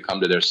entice you to come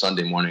to their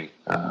Sunday morning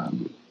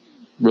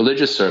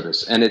religious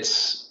service. And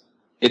it's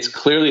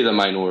clearly the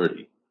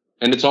minority,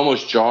 and it's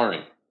almost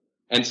jarring.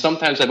 And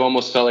sometimes I've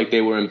almost felt like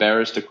they were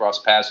embarrassed to cross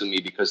paths with me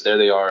because there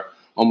they are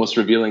almost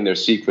revealing their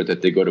secret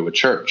that they go to a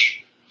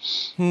church.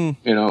 You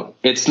know,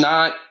 it's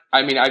not,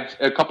 I mean,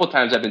 a couple of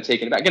times I've been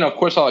taken aback. You know, of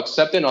course I'll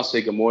accept it and I'll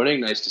say good morning,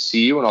 nice to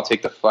see you, and I'll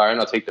take the flyer and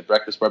I'll take the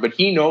breakfast bar. But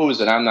he knows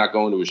that I'm not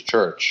going to his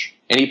church.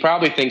 And he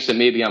probably thinks that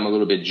maybe I'm a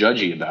little bit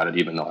judgy about it,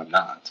 even though I'm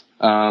not.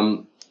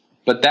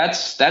 But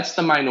that's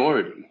the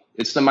minority.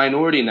 It's the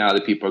minority now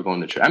that people are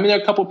going to church. I mean, there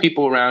are a couple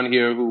people around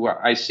here who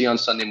I see on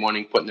Sunday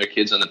morning putting their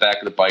kids on the back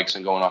of the bikes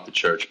and going off to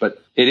church.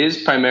 But it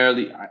is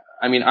primarily,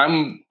 I mean,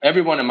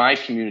 everyone in my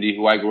community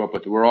who I grew up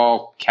with, we're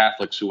all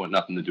Catholics who want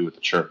nothing to do with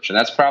the church. And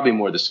that's probably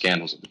more the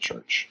scandals of the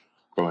church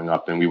growing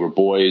up. And we were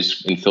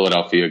boys in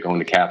Philadelphia going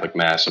to Catholic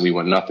Mass, and we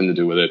want nothing to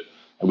do with it.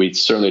 And we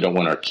certainly don't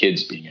want our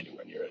kids being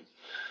anywhere near it.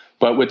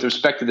 But with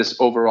respect to this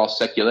overall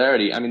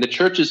secularity, I mean, the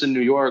churches in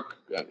New York,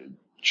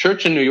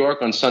 church in New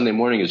York on Sunday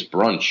morning is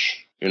brunch.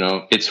 You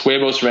know, it's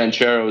huevos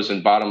rancheros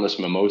and bottomless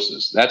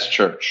mimosas. That's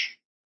church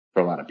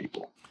for a lot of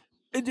people.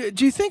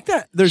 Do you think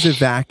that there's a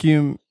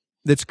vacuum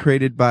that's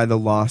created by the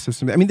law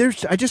system? I mean,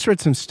 I just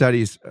read some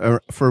studies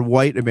for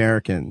white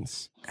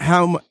Americans,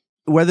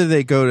 whether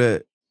they go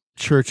to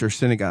church or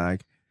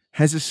synagogue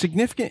has a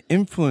significant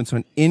influence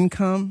on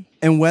income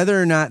and whether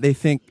or not they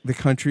think the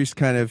country's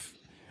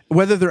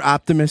whether they're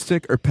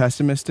optimistic or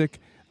pessimistic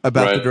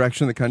about the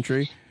direction of the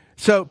country.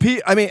 So,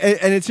 I mean,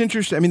 and it's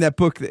interesting. I mean, that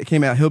book that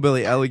came out,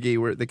 Hillbilly Elegy,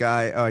 where the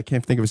guy, I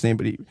can't think of his name,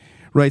 but he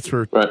writes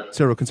for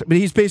several concerns. But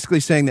he's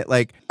basically saying that,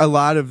 like, a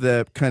lot of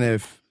the kind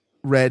of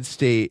red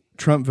state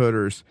Trump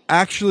voters,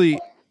 actually,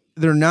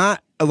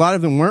 a lot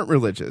of them weren't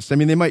religious. I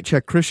mean, they might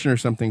check Christian or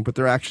something, but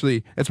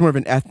it's more of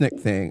an ethnic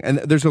thing. And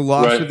there's a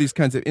loss of these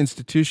kinds of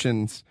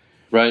institutions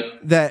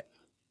that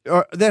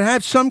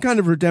have some kind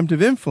of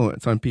redemptive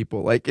influence on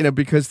people. Like, you know,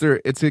 because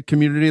it's a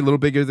community a little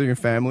bigger than your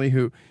family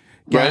who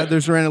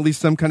gathers around at least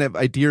some kind of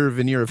idea or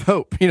veneer of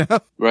hope, you know?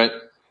 Right.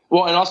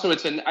 Well, and also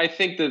I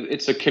think that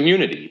it's a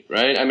community,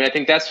 right? I mean, I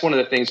think that's one of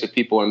the things that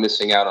people are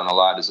missing out on a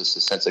lot is this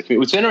sense of community.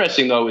 What's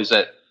interesting, though, is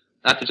that,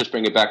 not to just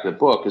bring it back to the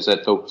book, is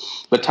that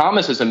but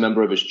Thomas is a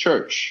member of his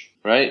church,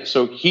 right?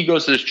 So he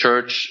goes to his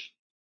church.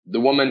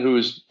 The woman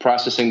who's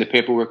processing the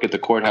paperwork at the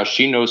courthouse,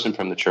 she knows him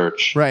from the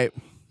church. Right.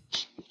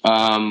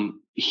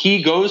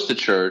 He goes to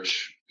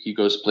church. He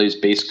plays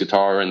bass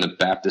guitar in the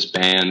Baptist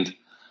band.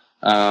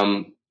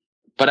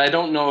 But I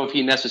don't know if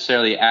he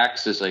necessarily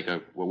acts as like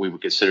what we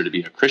would consider to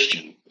be a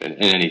Christian in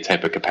any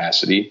type of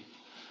capacity.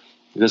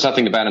 There's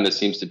nothing about him that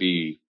seems to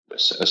be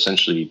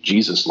essentially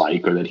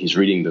Jesus-like, or that he's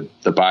reading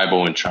the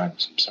Bible and trying.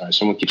 I'm sorry,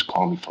 someone keeps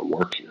calling me for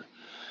work here.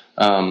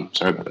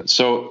 Sorry about that.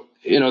 So,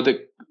 you know,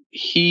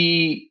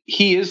 he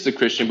is the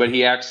Christian, but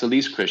he acts the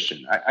least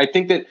Christian. I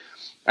think that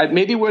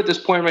maybe we're at this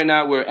point right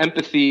now where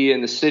empathy in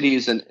the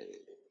cities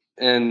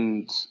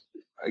and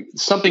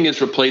something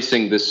is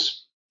replacing this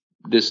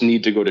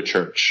need to go to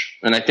church.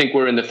 And I think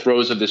we're in the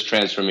throes of this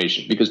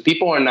transformation because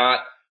people are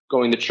not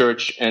going to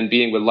church and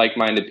being with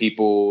like-minded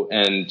people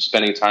and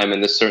spending time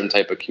in this certain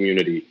type of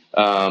community.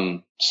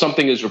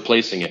 Something is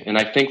replacing it. And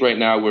I think right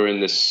now we're in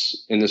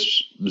this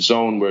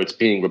zone where it's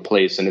being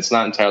replaced, and it's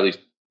not entirely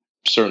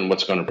certain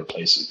what's going to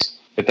replace it,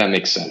 if that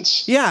makes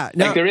sense. Yeah.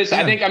 No, like there is, yeah.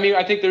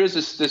 I think there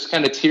is this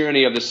kind of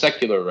tyranny of the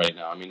secular right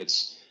now. I mean,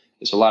 it's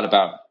a lot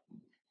about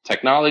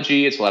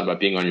technology. It's a lot about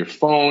being on your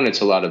phone.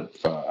 It's a lot of,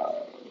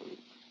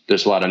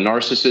 there's a lot of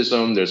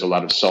narcissism. There's a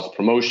lot of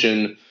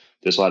self-promotion.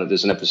 There's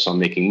an emphasis on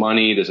making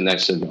money. There's an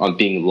emphasis on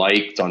being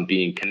liked, on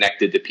being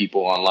connected to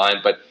people online.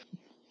 But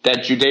that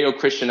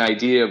Judeo-Christian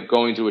idea of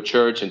going to a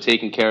church and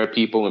taking care of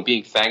people and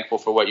being thankful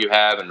for what you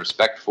have and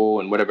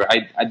respectful and whatever,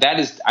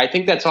 I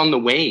think that's on the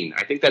wane.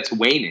 I think that's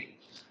waning.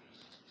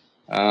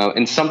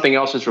 and something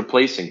else is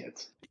replacing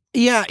it.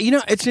 Yeah,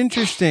 it's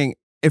interesting.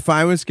 If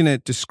I was going to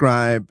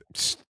describe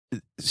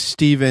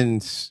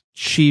Steven's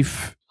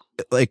chief,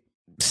 like,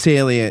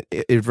 salient,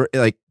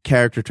 like,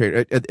 character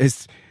trait,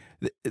 is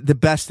the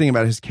best thing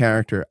about his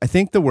character, I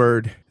think the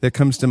word that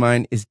comes to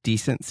mind is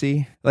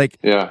decency. Like,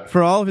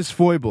 for all of his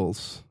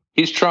foibles,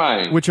 he's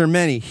trying, which are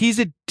many, he's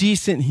a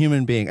decent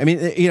human being. I mean,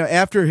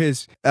 after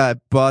his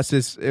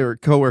bosses or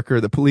coworker,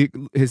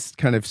 his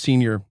kind of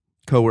senior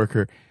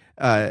coworker,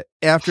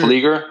 after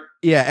Flieger,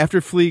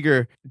 after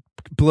Flieger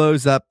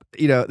blows up,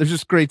 there's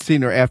this great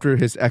scene where after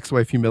his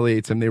ex-wife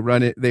humiliates him, they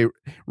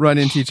run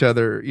into each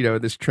other,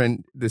 this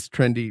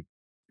trendy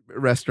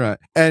restaurant,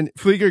 and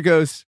Flieger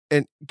goes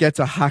and gets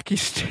a hockey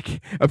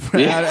stick out of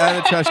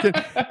the trash can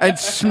and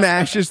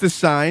smashes the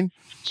sign,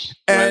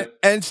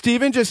 and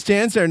Steven just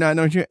stands there not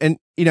knowing, and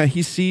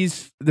he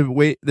sees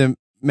the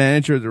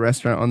manager of the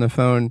restaurant on the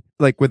phone,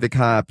 like, with the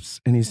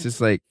cops, and he's just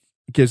like,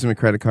 gives him a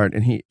credit card,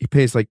 and he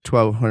pays like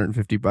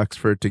 $1,250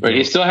 for it to go.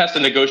 He still has to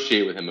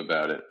negotiate with him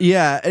about it.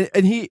 Yeah,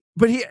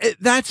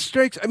 that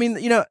strikes. I mean,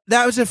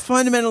 that was a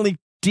fundamentally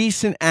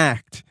decent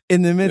act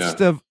in the midst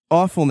of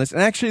awfulness.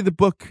 And actually, the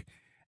book,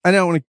 I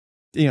don't want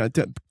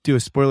to, do a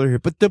spoiler here,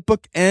 but the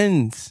book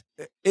ends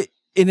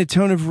in a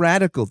tone of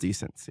radical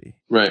decency.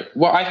 Right.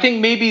 Well, I think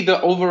maybe the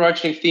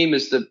overarching theme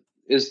is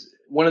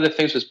one of the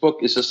things with this book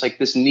is just like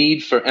this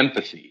need for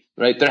empathy.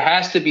 Right. There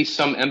has to be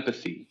some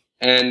empathy.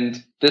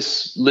 And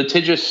this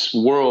litigious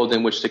world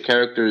in which the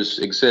characters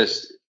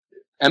exist,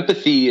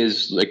 empathy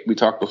is, like we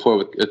talked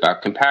before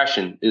about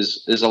compassion,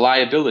 is a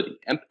liability.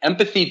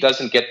 Empathy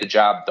doesn't get the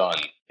job done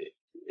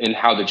in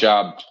how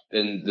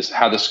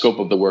the scope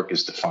of the work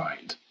is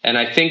defined. And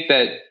I think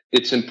that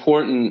it's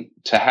important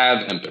to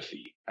have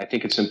empathy. I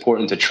think it's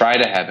important to try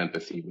to have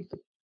empathy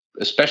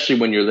especially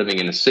when you're living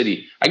in a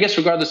city. I guess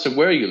regardless of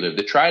where you live,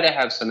 to try to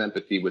have some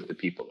empathy with the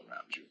people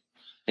around you,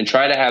 and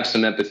try to have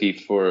some empathy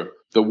for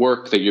the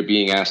work that you're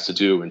being asked to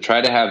do, and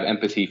try to have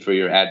empathy for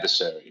your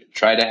adversary, and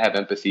try to have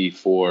empathy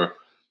for,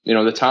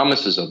 the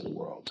Thomases of the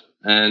world.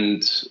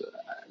 And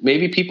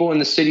maybe people in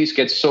the cities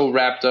get so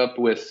wrapped up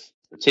with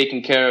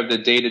taking care of the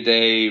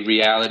day-to-day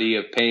reality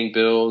of paying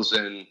bills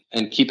and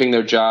keeping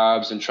their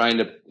jobs and trying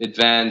to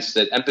advance,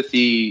 that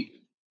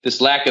this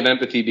lack of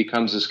empathy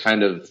becomes this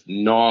kind of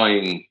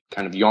gnawing,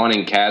 kind of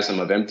yawning chasm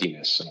of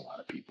emptiness in a lot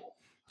of people.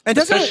 And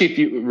especially if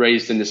you're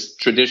raised in this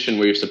tradition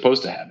where you're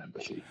supposed to have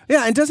empathy.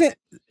 Yeah, and doesn't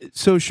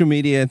social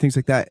media and things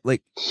like that,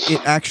 like,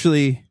 it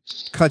actually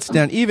cuts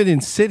down, even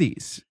in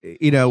cities,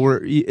 where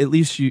at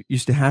least you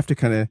used to have to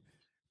kind of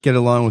get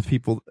along with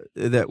people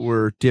that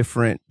were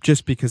different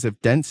just because of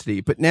density.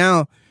 But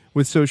now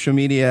with social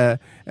media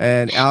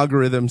and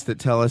algorithms that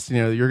tell us,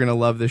 you're going to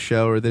love this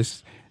show or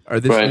this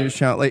news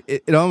channel, like,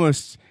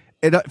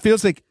 it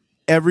feels like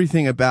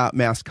everything about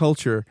mass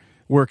culture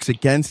works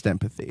against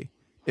empathy.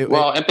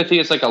 Empathy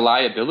is like a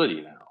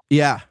liability now.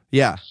 Yeah.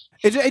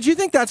 Do you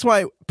think that's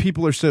why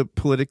people are so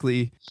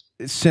politically,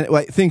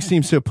 things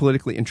seem so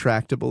politically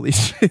intractable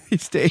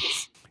these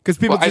days? Because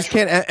people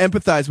can't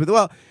empathize with,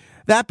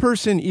 that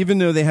person, even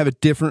though they have a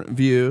different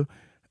view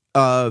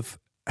of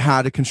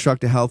how to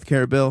construct a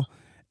healthcare bill,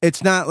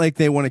 it's not like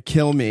they want to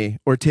kill me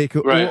or take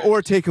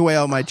away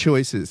all my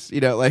choices.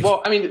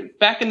 Well, I mean,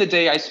 back in the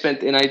day, I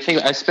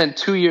spent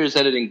 2 years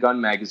editing gun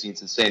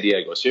magazines in San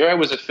Diego. So here I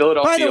was a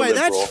Philadelphia. By the way,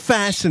 liberal. that's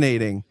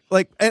fascinating.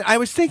 Like, and I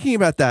was thinking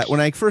about that when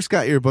I first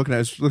got your book and I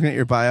was looking at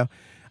your bio.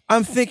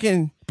 I'm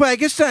thinking, but I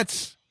guess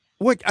that's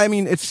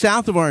it's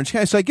south of Orange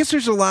County, so I guess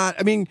there's a lot.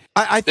 I mean,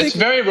 I think it's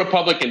very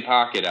Republican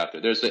pocket out there.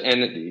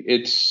 And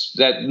it's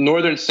that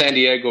northern San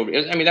Diego.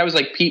 I mean, that was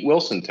like Pete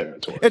Wilson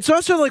territory. It's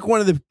also like one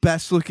of the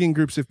best looking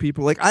groups of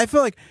people. Like, I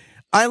feel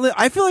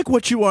like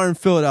what you are in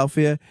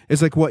Philadelphia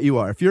is like what you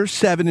are. If you're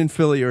 7 in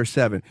Philly, you're a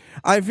 7.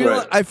 I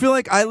feel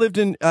like I lived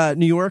in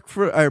New York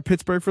or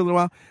Pittsburgh for a little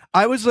while.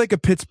 I was like a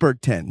Pittsburgh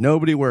 10.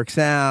 Nobody works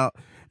out.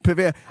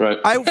 Right. When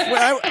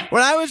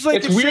I was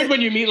like, it's weird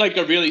when you meet like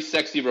a really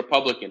sexy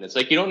Republican. It's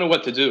like you don't know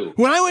what to do.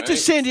 When I went to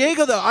San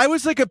Diego, though, I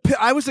was like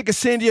a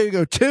San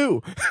Diego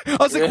 2. I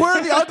was like, where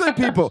are the ugly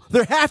people?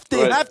 They have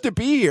to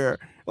be here.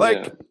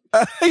 Like,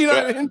 you know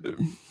what I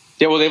mean?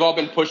 Yeah. Well, they've all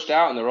been pushed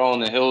out, and they're all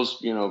in the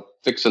hills,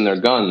 fixing their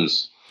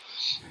guns.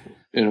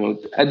 And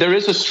there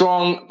is a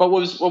strong. But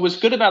what was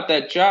good about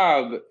that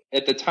job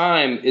at the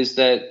time is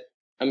that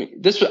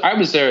I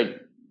was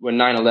there when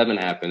 9/11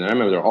 happened. And I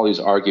remember there were all these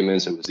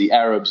arguments. It was the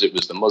Arabs, it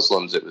was the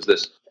Muslims, it was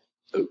this.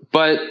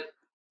 But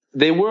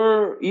they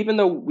were, even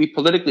though we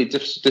politically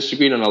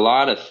disagreed on a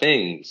lot of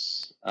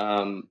things,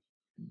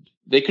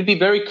 they could be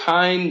very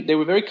kind. They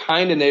were very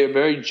kind and they were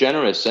very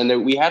generous.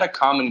 And we had a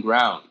common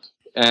ground.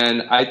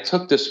 And I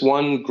took this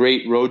one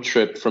great road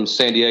trip from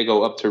San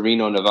Diego up to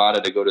Reno,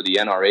 Nevada to go to the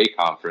NRA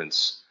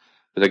conference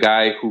with a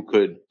guy who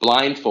could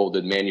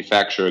blindfolded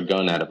manufacture a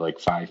gun out of like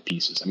 5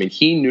 pieces. I mean,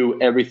 he knew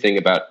everything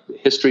about the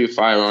history of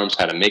firearms,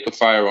 how to make a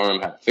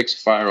firearm, how to fix a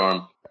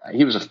firearm.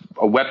 He was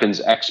a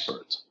weapons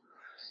expert.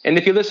 And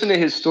if you listen to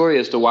his story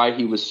as to why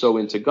he was so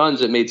into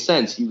guns, it made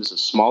sense. He was a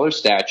smaller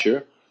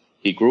stature.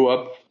 He grew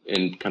up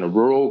in kind of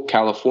rural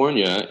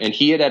California, and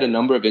he had a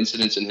number of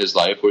incidents in his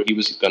life where he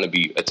was going to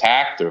be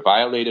attacked or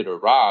violated or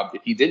robbed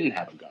if he didn't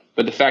have a gun.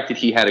 But the fact that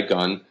he had a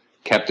gun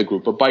kept a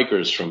group of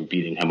bikers from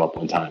beating him up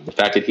one time. The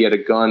fact that he had a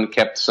gun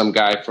kept some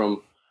guy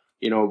from,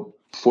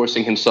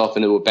 forcing himself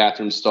into a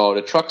bathroom stall at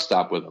a truck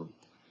stop with him.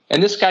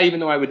 And this guy,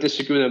 even though I would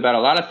disagree with him about a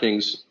lot of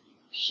things,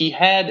 he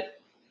had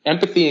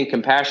empathy and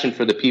compassion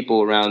for the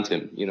people around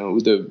him.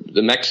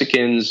 The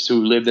Mexicans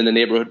who lived in the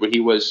neighborhood where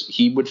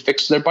he would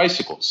fix their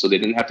bicycles so they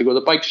didn't have to go to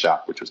the bike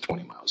shop, which was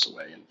 20 miles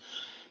away. And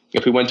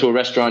if we went to a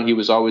restaurant, he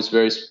was always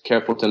very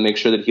careful to make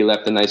sure that he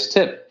left a nice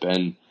tip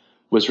and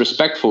was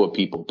respectful of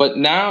people. But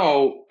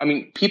now,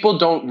 people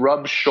don't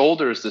rub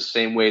shoulders the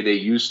same way they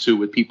used to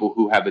with people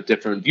who have a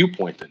different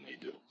viewpoint than they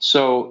do.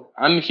 So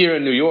I'm here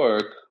in New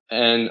York,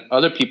 and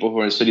other people who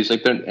are in cities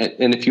like that.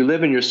 And if you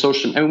live in your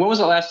social, when was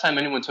the last time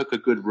anyone took a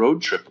good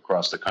road trip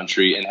across the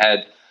country and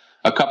had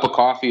a cup of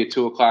coffee at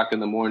 2:00 in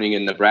the morning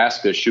in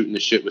Nebraska, shooting the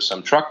shit with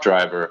some truck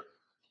driver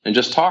and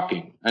just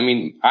talking?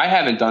 I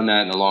haven't done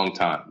that in a long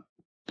time,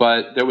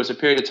 but there was a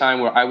period of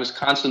time where I was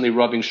constantly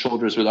rubbing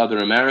shoulders with other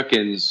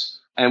Americans,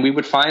 and we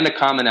would find a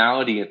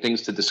commonality and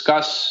things to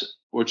discuss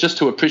or just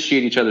to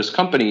appreciate each other's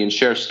company and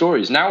share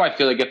stories. Now I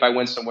feel like if I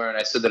went somewhere and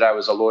I said that I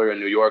was a lawyer in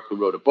New York who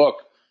wrote a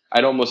book,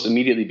 I'd almost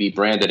immediately be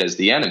branded as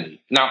the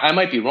enemy. Now, I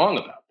might be wrong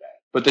about that.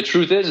 But the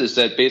truth is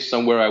that based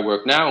on where I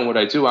work now and what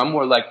I do, I'm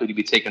more likely to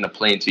be taking a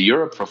plane to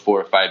Europe for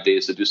 4 or 5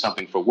 days to do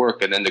something for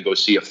work and then to go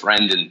see a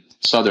friend in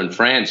southern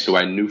France who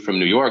I knew from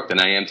New York than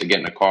I am to get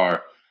in a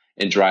car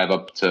and drive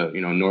up to,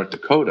 North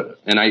Dakota.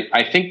 And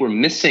I think we're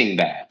missing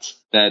that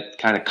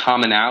kind of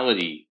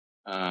commonality.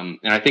 And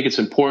I think it's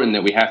important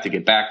that we have to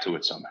get back to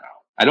it somehow.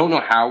 I don't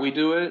know how we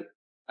do it.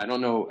 I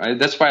don't know.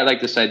 That's why I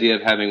like this idea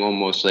of having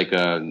almost like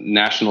a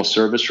national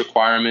service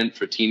requirement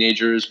for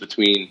teenagers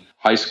between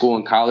high school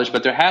and college.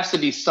 But there has to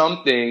be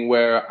something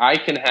where I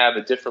can have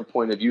a different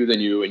point of view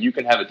than you, and you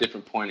can have a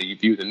different point of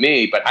view than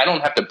me, but I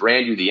don't have to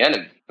brand you the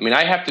enemy.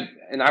 I have to,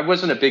 and I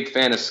wasn't a big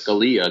fan of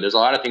Scalia. There's a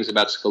lot of things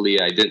about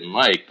Scalia I didn't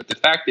like, but the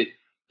fact that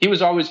he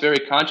was always very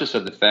conscious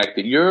of the fact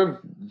that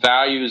your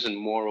values and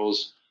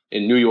morals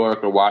in New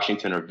York or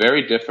Washington are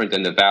very different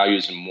than the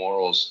values and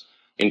morals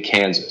in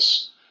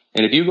Kansas.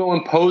 And if you go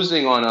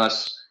imposing on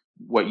us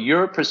what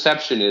your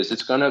perception is,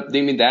 it's going to,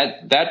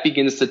 that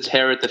begins to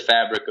tear at the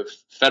fabric of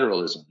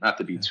federalism, not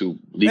to be too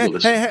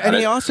legalistic. And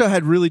he also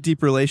had really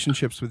deep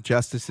relationships with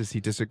justices he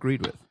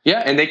disagreed with.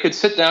 Yeah, and they could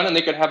sit down and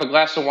they could have a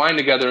glass of wine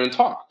together and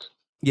talk.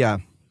 Yeah.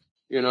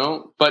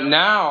 But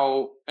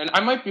now, and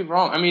I might be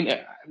wrong.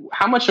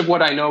 How much of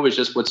what I know is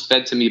just what's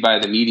fed to me by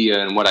the media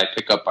and what I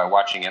pick up by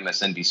watching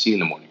MSNBC in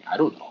the morning? I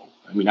don't know.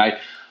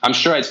 I'm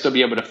sure I'd still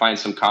be able to find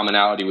some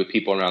commonality with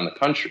people around the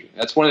country.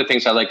 That's one of the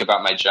things I like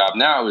about my job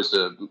now as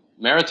a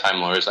maritime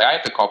lawyer. Is I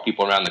have to call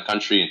people around the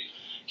country in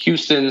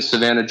Houston,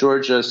 Savannah,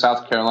 Georgia,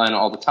 South Carolina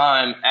all the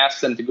time, ask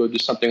them to go do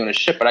something on a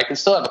ship, but I can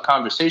still have a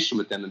conversation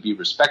with them and be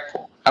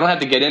respectful. I don't have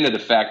to get into the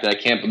fact that I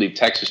can't believe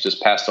Texas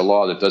just passed a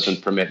law that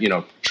doesn't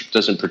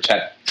doesn't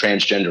protect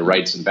transgender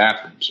rights in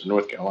bathrooms, or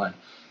North Carolina.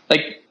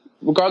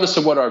 Regardless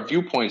of what our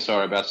viewpoints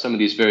are about some of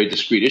these very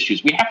discrete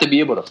issues, we have to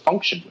be able to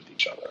function with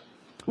each other.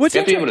 We have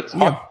to be able to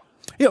talk.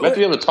 We have to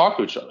be able to talk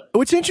to each other.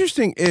 What's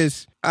interesting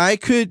is I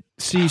could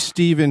see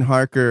Stephen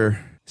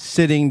Harker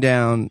sitting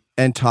down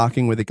and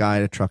talking with a guy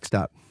at a truck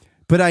stop,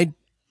 but I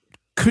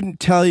couldn't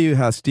tell you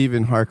how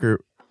Stephen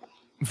Harker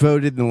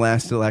voted in the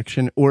last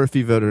election or if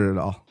he voted at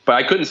all. But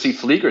I couldn't see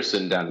Flieger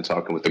sitting down and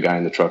talking with the guy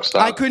in the truck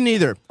stop. I couldn't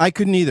either.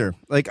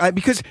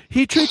 Because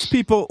he treats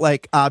people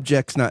like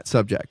objects, not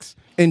subjects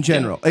in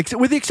general,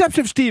 with the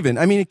exception of Stephen.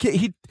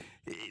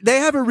 They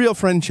have a real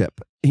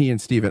friendship, he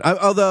and Stephen,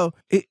 although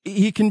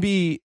he can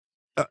be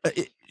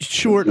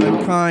short,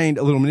 unkind,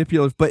 a little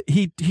manipulative, but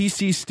he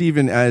sees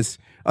Stephen as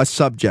a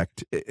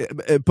subject.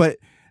 But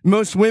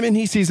most women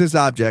he sees as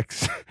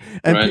objects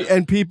and, right.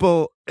 And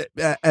people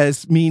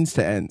as means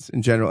to ends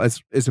in general,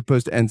 as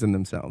opposed to ends in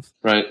themselves.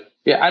 Right.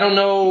 Yeah, I don't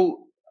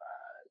know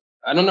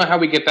how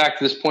we get back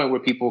to this point where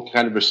people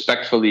kind of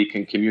respectfully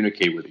can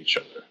communicate with each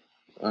other.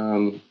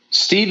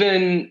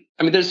 Stephen,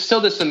 there's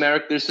still this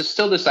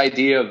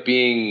idea of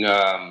being,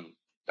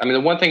 the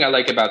one thing I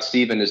like about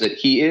Stephen is that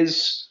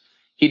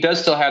he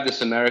does still have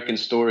this American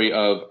story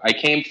of, I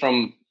came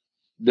from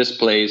this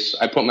place,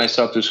 I put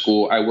myself through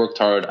school, I worked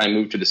hard, I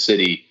moved to the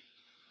city.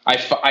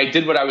 I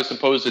did what I was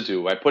supposed to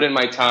do. I put in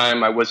my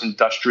time, I was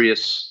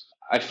industrious,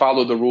 I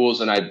followed the rules,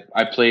 and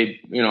I played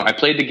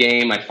the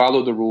game, I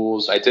followed the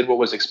rules, I did what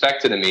was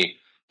expected of me.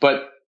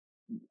 But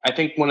I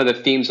think one of the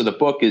themes of the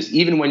book is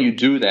even when you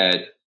do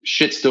that,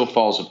 shit still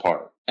falls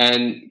apart.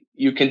 And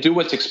you can do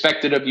what's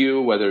expected of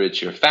you, whether it's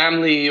your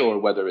family or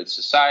whether it's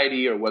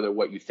society or whether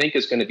what you think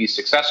is going to be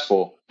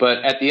successful. But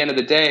at the end of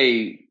the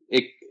day,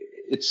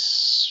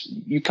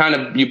 you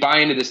buy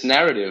into this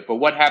narrative. But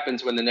what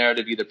happens when the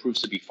narrative either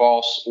proves to be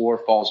false or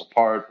falls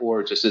apart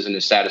or just isn't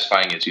as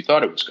satisfying as you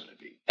thought it was going to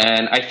be?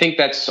 And I think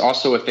that's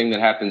also a thing that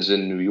happens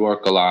in New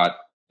York a lot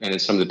and in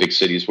some of the big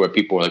cities where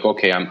people are like,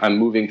 okay, I'm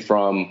moving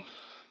from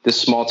this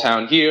small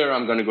town here.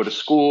 I'm going to go to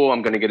school.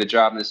 I'm going to get a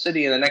job in the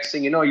city. And the next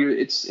thing you know,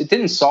 it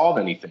didn't solve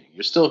anything.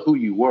 You're still who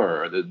you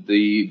were.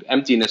 The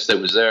emptiness that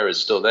was there is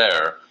still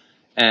there.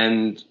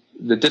 And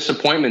the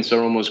disappointments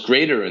are almost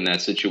greater in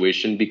that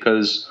situation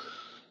because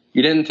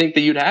you didn't think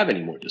that you'd have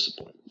any more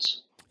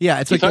disappointments. Yeah,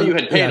 it's you thought you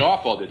had paid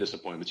off all the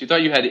disappointments. You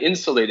thought you had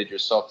insulated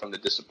yourself from the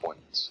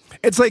disappointments.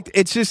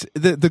 It's just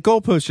the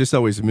goalposts just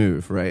always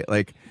move, right?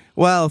 Like,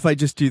 well, if I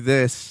just do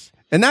this,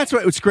 and that's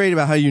what's great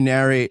about how you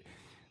narrate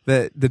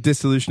the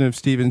dissolution of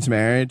Stephen's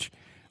marriage.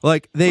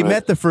 Like they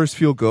met the first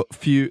few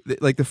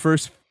goalposts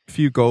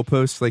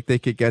like they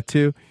could get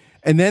to,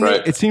 and then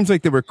it seems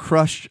like they were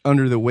crushed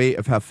under the weight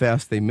of how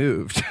fast they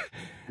moved.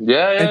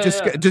 And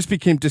just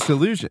became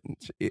disillusioned.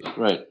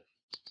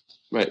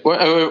 Right.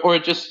 Or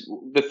just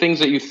the things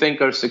that you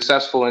think are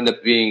successful end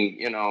up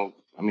being, I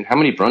mean, how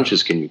many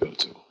brunches can you go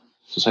to?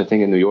 It's just, I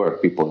think in New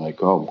York, people are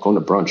like, oh, I'm going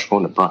to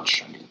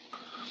brunch. I mean,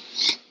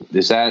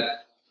 is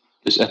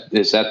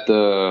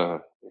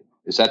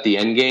that the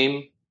end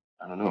game?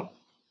 I don't know.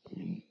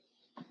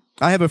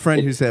 I have a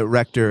friend who's a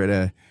rector at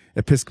a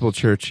Episcopal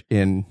church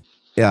in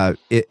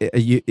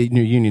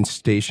Union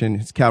Station.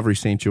 It's Calvary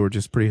St. George.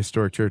 It's a pretty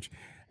historic church.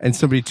 And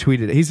somebody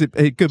tweeted, he's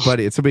a good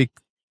buddy. And somebody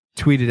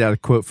tweeted out a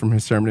quote from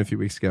his sermon a few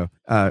weeks ago.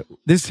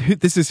 This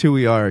is who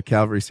we are at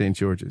Calvary St.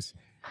 George's.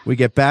 We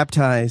get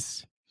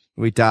baptized,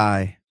 we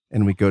die,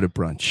 and we go to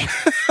brunch.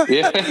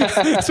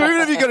 So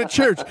even if you go to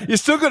church, you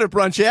still go to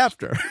brunch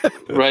after.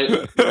 Right.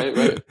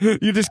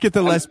 You just get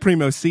the less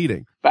primo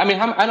seating. I mean,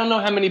 I don't know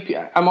how many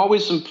people. I'm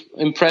always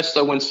impressed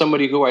though when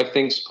somebody who I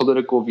think's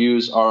political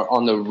views are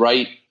on the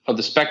right of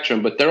the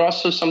spectrum, but they're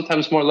also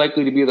sometimes more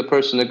likely to be the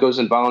person that goes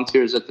and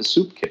volunteers at the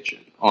soup kitchen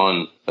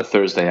on a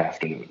Thursday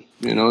afternoon.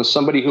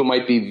 Somebody who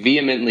might be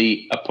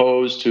vehemently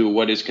opposed to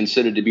what is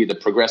considered to be the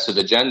progressive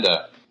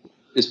agenda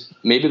is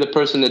maybe the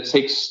person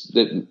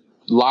that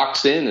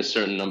locks in a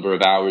certain number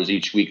of hours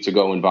each week to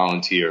go and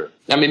volunteer.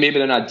 I mean, maybe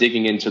they're not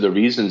digging into the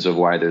reasons of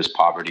why there's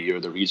poverty or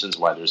the reasons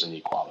why there's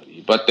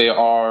inequality, but they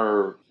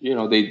are,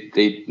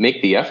 they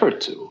make the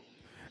effort to.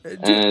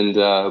 And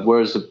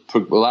whereas a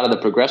lot of the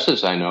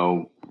progressives I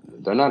know,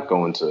 they're not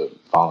going to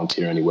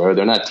volunteer anywhere.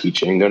 They're not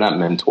teaching. They're not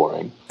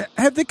mentoring.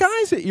 Have the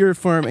guys at your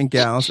firm and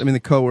gals, I mean, the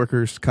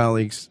coworkers,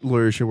 colleagues,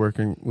 lawyers you're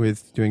working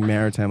with doing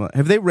maritime law,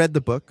 have they read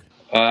the book?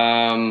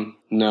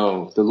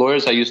 No. The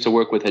lawyers I used to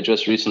work with had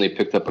just recently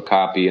picked up a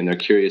copy, and they're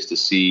curious to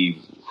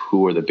see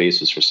who are the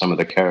basis for some of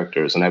the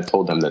characters. And I've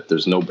told them that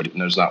there's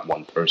not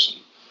one person.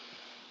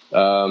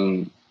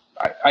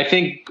 I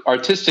think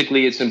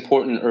artistically it's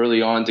important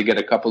early on to get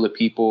a couple of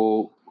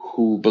people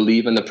who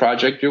believe in the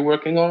project you're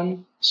working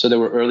on. So there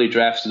were early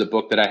drafts of the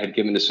book that I had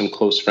given to some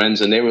close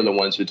friends, and they were the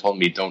ones who told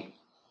me,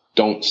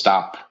 don't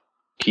stop,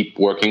 keep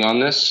working on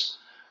this.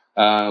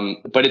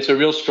 But it's a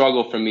real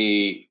struggle for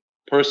me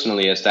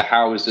personally as to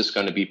how is this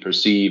going to be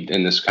perceived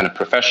in this kind of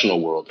professional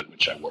world in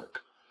which I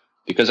work.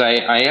 Because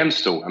I'm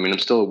still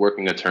a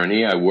working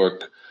attorney. I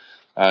work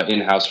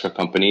in-house for a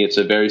company. It's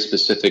a very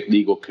specific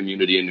legal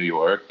community in New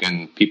York,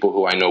 and people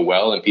who I know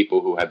well and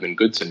people who have been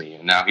good to me.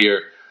 And now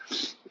here,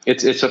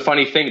 it's a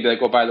funny thing to be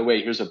like, oh, by the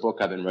way, here's a book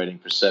I've been writing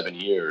for 7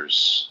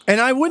 years. And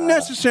I wouldn't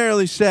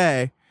necessarily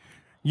say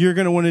you're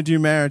going to want to do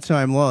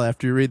maritime law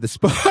after you read this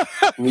book.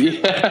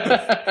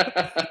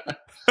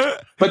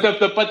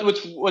 But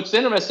what's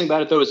interesting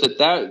about it though is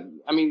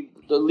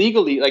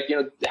legally,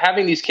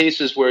 having these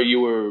cases where you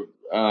were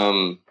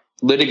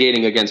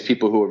litigating against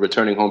people who are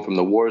returning home from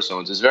the war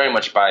zones is very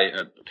much by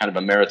a kind of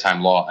a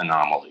maritime law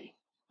anomaly.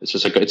 It's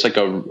just like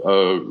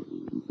a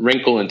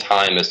wrinkle in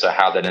time as to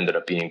how that ended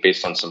up being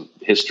based on some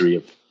history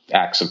of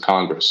acts of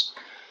Congress.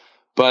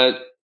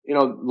 But,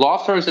 law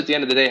firms at the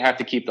end of the day have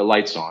to keep the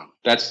lights on.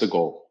 That's the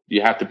goal.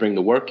 You have to bring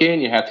the work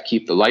in, you have to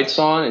keep the lights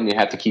on, and you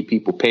have to keep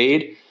people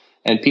paid.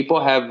 And people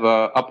have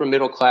upper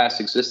middle class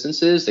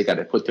existences. They got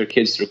to put their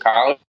kids through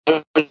college.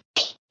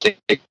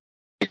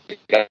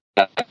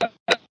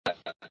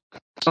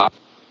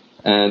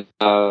 And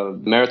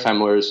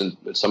maritime lawyers and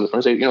some of the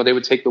firms, they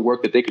would take the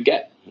work that they could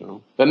get.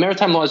 But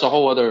maritime law is a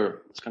whole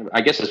other.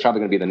 I guess it's probably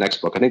going to be the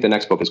next book. I think the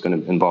next book is going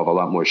to involve a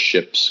lot more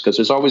ships because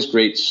there's always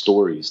great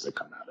stories that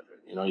come out of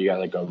it. You got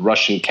like a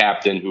Russian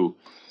captain who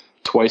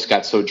twice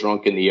got so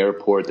drunk in the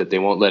airport that they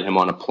won't let him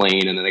on a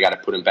plane, and then they got to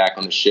put him back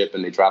on the ship,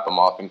 and they drop him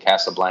off in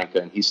Casablanca,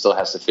 and he still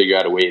has to figure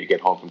out a way to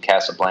get home from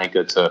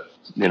Casablanca to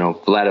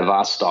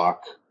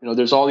Vladivostok.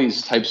 There's all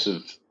these types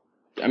of.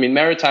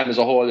 Maritime is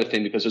a whole other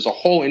thing because there's a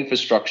whole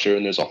infrastructure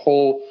and there's a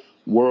whole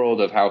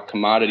world of how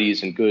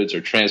commodities and goods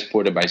are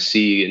transported by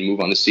sea and move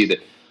on the sea that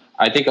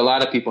I think a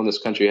lot of people in this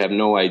country have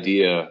no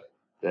idea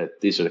that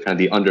these are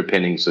the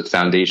underpinnings, the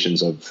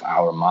foundations of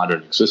our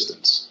modern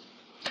existence.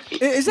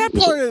 Is that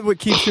part of what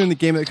keeps you in the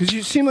game? Because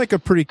you seem like a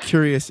pretty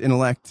curious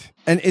intellect.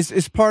 And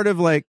is part of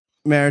like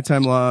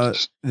maritime law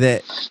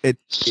that it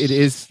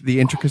is the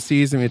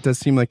intricacies? It does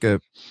seem like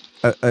a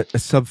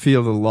subfield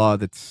of the law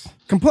that's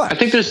complex.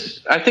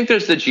 I think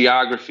there's the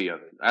geography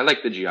of it. I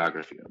like the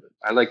geography of it.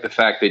 I like the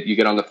fact that you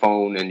get on the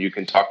phone and you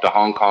can talk to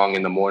Hong Kong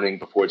in the morning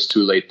before it's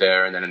too late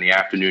there, and then in the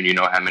afternoon you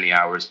know how many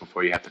hours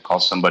before you have to call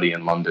somebody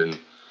in London.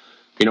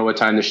 You know what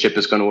time the ship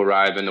is going to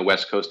arrive in the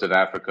west coast of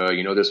Africa.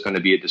 You know there's going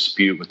to be a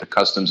dispute with the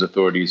customs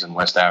authorities in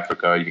West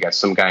Africa. You got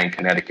some guy in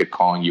Connecticut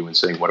calling you and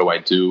saying, what do I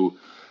do?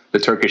 The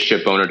Turkish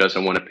ship owner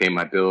doesn't want to pay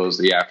my bills.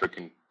 The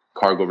African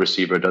cargo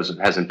receiver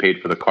hasn't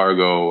paid for the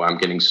cargo. I'm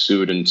getting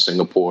sued in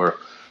Singapore.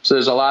 So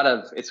there's a lot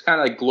of, it's kind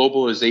of like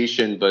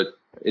globalization, but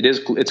it's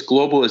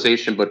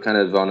globalization, but kind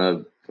of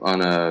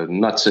on a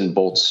nuts and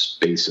bolts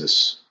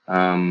basis.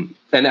 And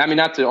I mean,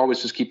 not to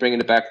always just keep bringing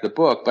it back to the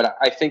book, but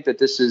I think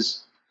this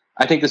is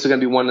going to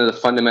be one of the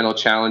fundamental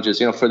challenges,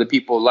 for the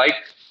people like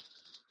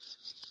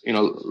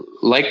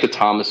the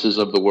Thomases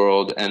of the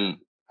world, and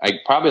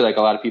probably like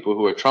a lot of people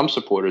who are Trump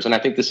supporters. And I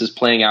think this is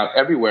playing out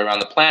everywhere around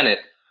the planet,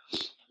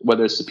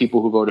 whether it's the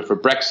people who voted for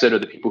Brexit or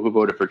the people who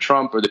voted for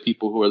Trump or the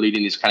people who are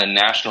leading these kind of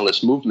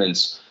nationalist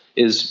movements,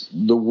 is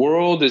the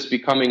world is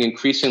becoming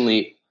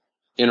increasingly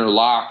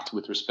interlocked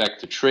with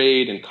respect to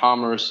trade and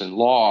commerce and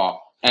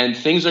law. And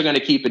things are going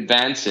to keep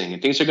advancing and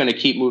things are going to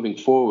keep moving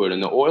forward.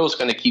 And the oil is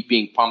going to keep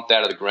being pumped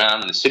out of the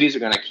ground and the cities are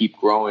going to keep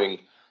growing.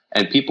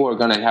 And people are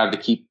going to have to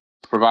keep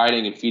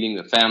providing and feeding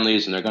their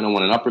families. And they're going to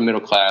want an upper middle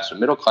class or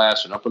an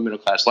upper middle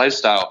class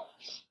lifestyle.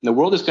 And the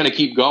world is going to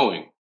keep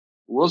going.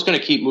 The world's going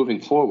to keep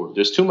moving forward.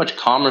 There's too much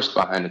commerce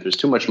behind it. There's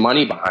too much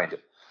money behind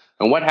it.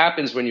 And what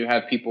happens when you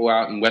have people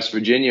out in West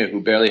Virginia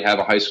who barely have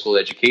a high school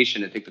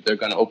education and think that they're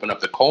going to open up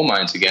the coal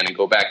mines again and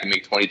go back and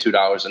make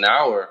 $22 an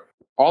hour?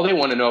 All they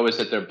want to know is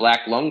that their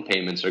black lung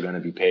payments are going to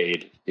be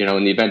paid, in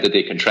the event that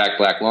they contract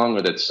black lung,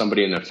 or that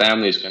somebody in their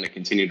family is going to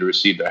continue to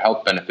receive their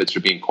health benefits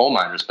for being coal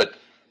miners. But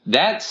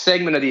that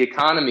segment of the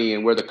economy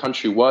and where the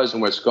country was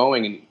and where it's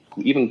going, and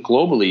even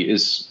globally,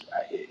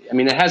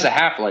 it has a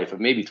half-life of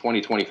maybe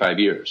 20, 25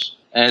 years.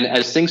 And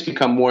as things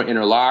become more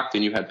interlocked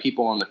and you have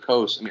people on the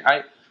coast,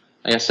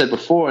 like I said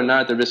before, and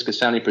not at the risk of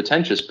sounding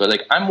pretentious,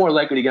 but I'm more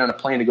likely to get on a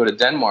plane to go to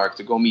Denmark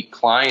to go meet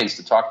clients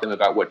to talk to them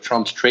about what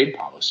Trump's trade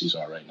policies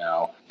are right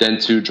now than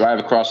to drive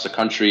across the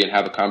country and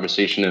have a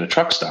conversation in a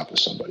truck stop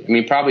with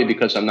somebody. Probably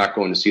because I'm not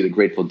going to see the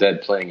Grateful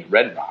Dead playing at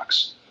Red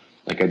Rocks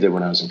like I did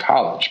when I was in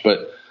college.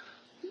 But,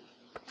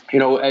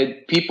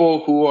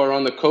 people who are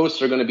on the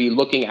coast are going to be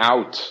looking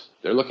out.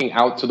 They're looking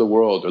out to the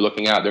world. They're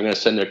looking out. They're going to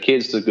send their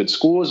kids to good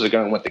schools. They're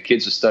going to want the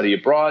kids to study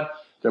abroad.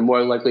 They're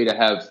more likely to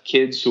have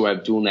kids who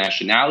have dual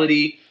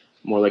nationality,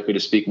 more likely to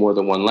speak more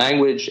than one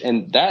language.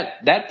 And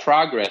that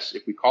progress,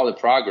 if we call it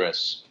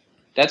progress,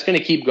 that's going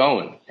to keep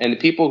going. And the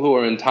people who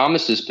are in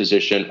Thomas's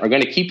position are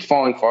going to keep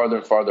falling farther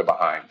and farther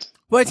behind.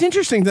 Well, it's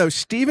interesting, though.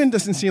 Stephen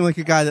doesn't seem like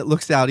a guy that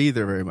looks out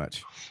either very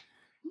much.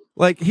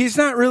 He's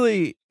not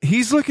really –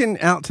 he's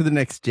looking out to the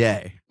next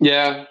day.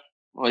 Yeah.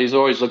 Well, he's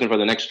always looking for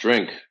the next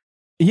drink.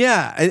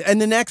 Yeah. And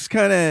the next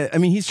kind of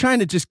 – he's trying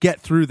to just get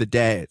through the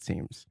day, it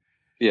seems.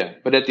 Yeah,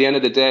 but at the end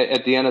of the day,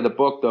 at the end of the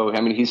book, though,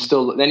 he's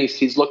still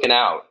he's looking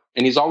out,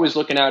 and he's always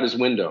looking out his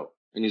window,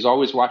 and he's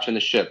always watching the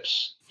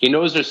ships. He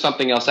knows there's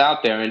something else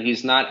out there, and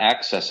he's not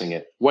accessing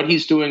it. What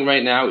he's doing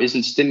right now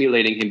isn't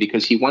stimulating him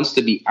because he wants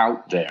to be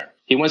out there.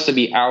 He wants to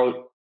be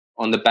out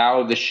on the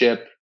bow of the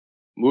ship,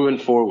 moving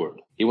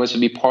forward. He wants to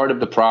be part of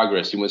the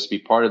progress. He wants to be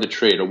part of the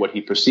trade, or what he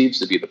perceives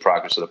to be the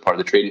progress of the part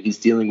of the trade. And he's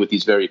dealing with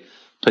these very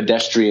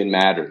pedestrian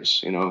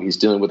matters. He's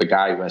dealing with a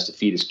guy who has to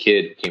feed his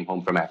kid, who came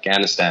home from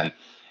Afghanistan.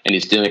 And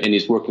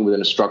he's working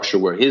within a structure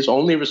where his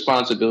only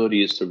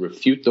responsibility is to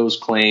refute those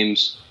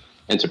claims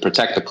and to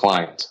protect the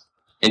client.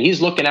 And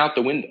he's looking out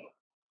the window.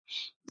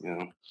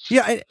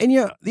 Yeah,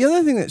 and the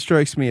other thing that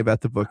strikes me about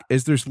the book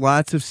is there's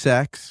lots of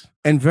sex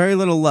and very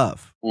little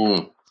love.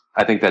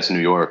 I think that's New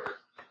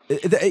York.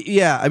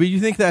 Yeah, you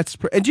think that's,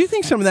 and do you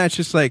think some of that's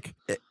just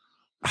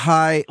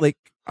high,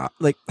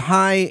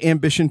 high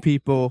ambition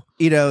people,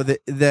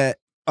 that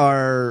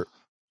are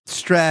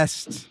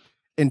stressed,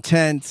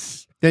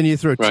 intense. Then you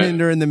throw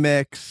Tinder in the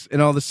mix, and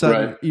all of a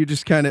sudden you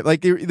just kind of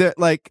Flegel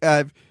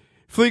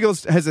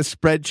has a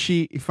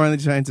spreadsheet. He finally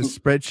designs a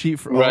spreadsheet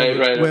for all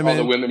women, all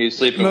the women he's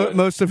sleeping with,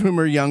 most of whom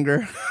are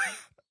younger.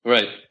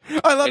 Right.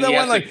 I love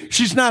that one.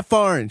 She's not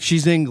foreign;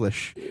 she's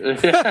English.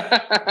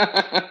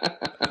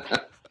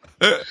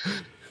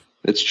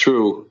 It's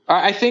true.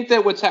 I think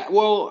that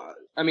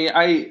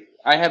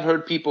I have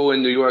heard people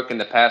in New York in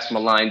the past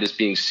maligned as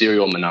being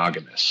serial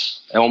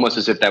monogamous, almost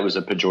as if that was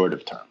a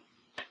pejorative term.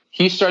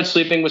 He starts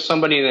sleeping with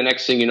somebody, and the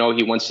next thing you know,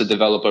 he wants to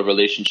develop a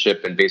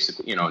relationship, and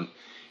basically,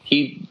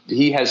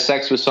 he has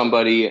sex with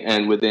somebody,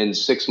 and within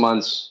 6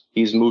 months,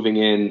 he's moving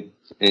in,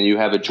 and you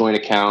have a joint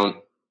account,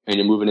 and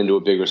you're moving into a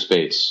bigger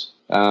space.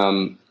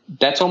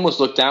 That's almost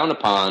looked down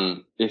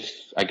upon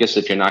if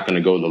you're not going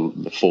to go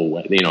the full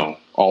way,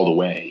 all the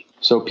way.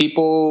 So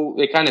people,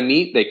 they kind of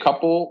meet, they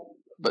couple,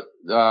 but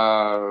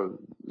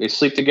they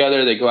sleep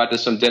together, they go out to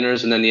some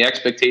dinners, and then the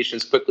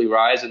expectations quickly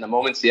rise. And the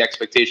moment the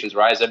expectations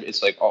rise,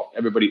 it's like,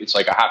 everybody, it's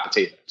like a hot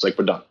potato. It's like,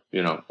 we're done,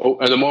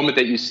 Or the moment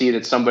that you see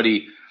that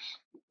somebody,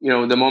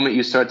 the moment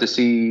you start to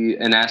see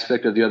an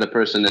aspect of the other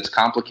person that's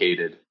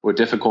complicated or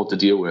difficult to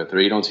deal with, or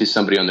you don't see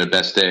somebody on their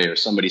best day, or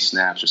somebody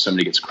snaps, or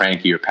somebody gets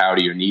cranky or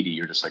pouty or needy,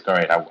 you're just like, all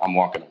right, I'm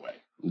walking away.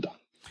 I'm done.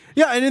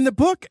 Yeah, and in the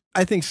book,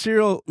 I think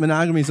serial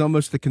monogamy is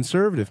almost the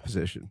conservative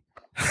position.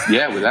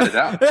 Yeah, without a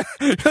doubt.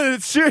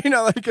 It's true,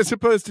 like as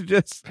opposed to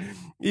just,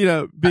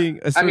 being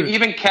a I mean,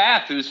 even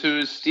Kath,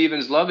 who's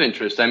Steven's love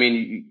interest. I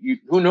mean,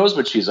 who knows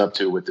what she's up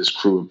to with this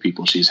crew of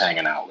people she's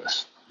hanging out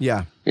with.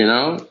 Yeah.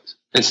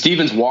 And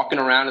Steven's walking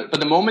around. But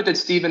the moment that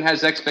Steven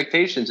has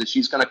expectations that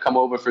she's going to come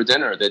over for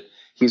dinner, that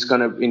he's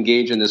going to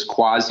engage in this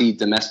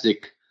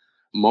quasi-domestic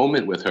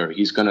moment with her.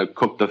 He's going to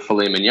cook the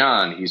filet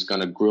mignon. He's going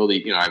to grill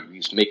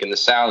he's making the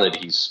salad.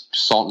 He's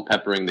salt and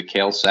peppering the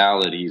kale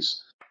salad.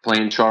 He's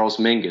playing Charles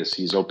Mingus.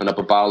 He's opened up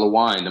a bottle of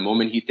wine. The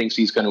moment he thinks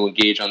he's going to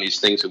engage on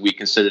these things that we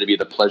consider to be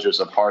the pleasures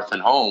of hearth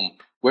and home,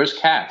 where's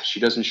Kath? She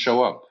doesn't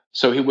show up.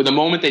 So with the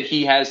moment that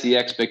he has the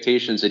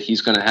expectations that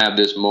he's going to have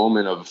this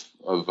moment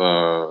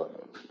of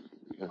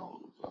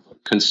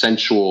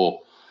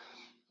consensual,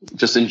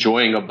 just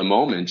enjoying of the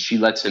moment, she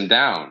lets him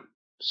down.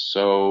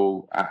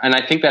 So, and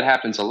I think that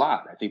happens a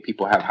lot. I think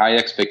people have high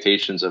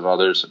expectations of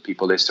others, of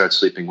people they start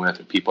sleeping with,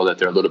 or people that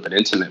they're a little bit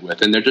intimate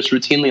with, and they're just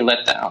routinely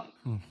let down.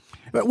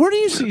 But where do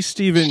you see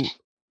Steven?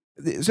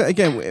 So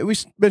again, we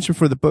mentioned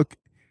for the book,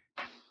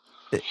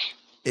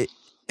 it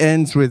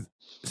ends with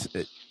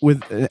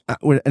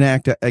an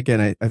act.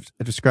 Again, I've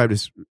described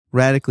as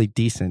radically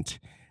decent.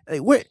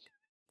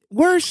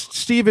 Where's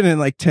Steven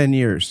in 10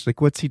 years?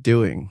 What's he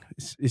doing?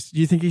 Do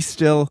you think he's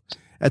still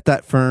at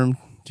that firm?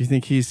 Do you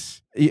think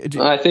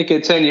I think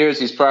in 10 years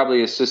he's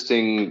probably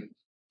assisting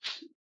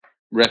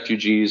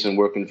refugees and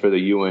working for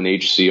the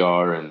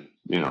UNHCR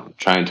and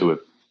trying to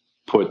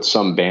put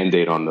some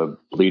Band-Aid on the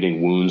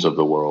bleeding wounds of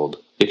the world.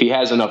 If he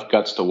has enough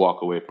guts to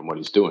walk away from what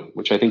he's doing,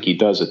 which I think he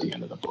does at the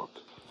end of the book.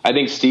 I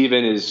think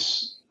Steven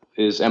is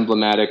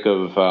emblematic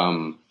of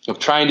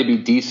trying to be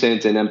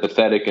decent and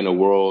empathetic in a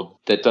world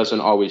that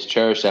doesn't always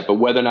cherish that. But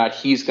whether or not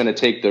he's going to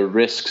take the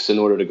risks in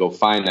order to go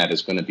find that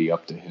is going to be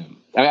up to him.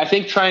 I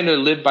think trying to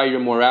live by your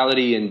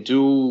morality and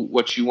do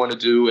what you want to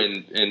do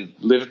and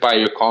live by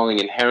your calling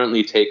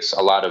inherently takes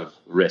a lot of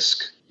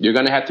risk. You're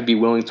going to have to be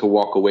willing to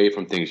walk away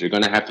from things. You're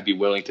going to have to be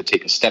willing to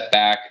take a step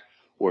back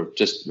or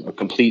just a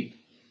complete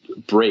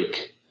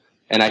break.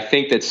 And I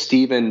think that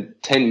Steven,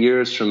 10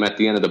 years from at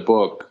the end of the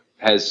book,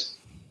 has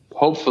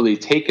hopefully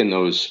taken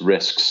those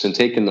risks and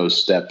taken those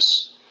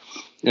steps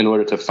in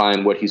order to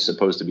find what he's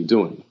supposed to be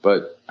doing.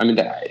 But I mean,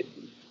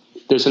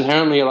 there's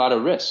inherently a lot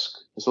of risk.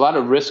 There's a lot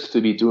of risk to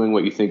be doing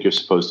what you think you're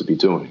supposed to be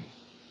doing,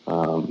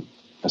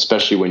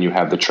 especially when you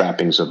have the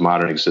trappings of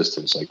modern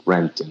existence like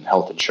rent and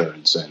health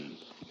insurance and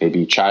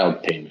maybe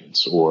child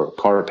payments or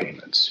car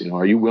payments.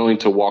 Are you willing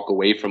to walk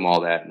away from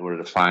all that in order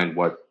to find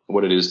what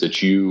it is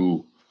that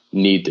you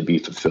need to be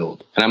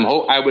fulfilled? And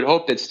I would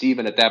hope that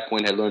Steven at that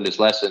point had learned his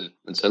lesson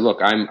and said,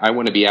 look, I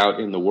want to be out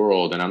in the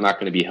world and I'm not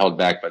going to be held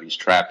back by these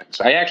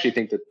trappings. I actually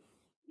think that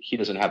he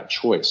doesn't have a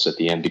choice at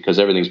the end because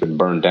everything's been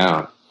burned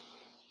down,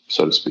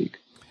 so to speak.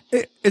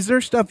 Is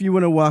there stuff you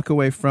want to walk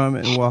away from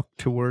and walk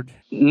toward?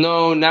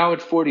 No, now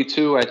at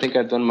 42, I think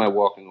I've done my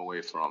walking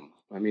away from.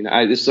 I mean,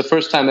 it's the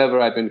first time ever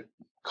I've been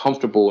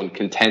comfortable and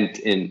content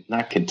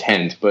not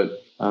content,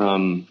 but I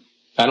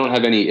don't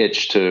have any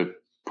itch to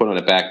put on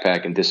a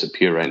backpack and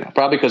disappear right now.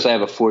 Probably because I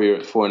have a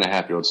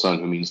 4.5-year-old son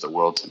who means the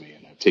world to me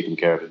and I've taken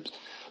care of him.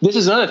 This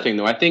is another thing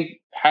though. I think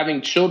having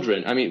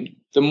children,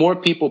 the more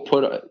people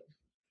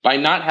by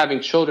not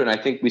having children, I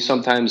think we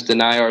sometimes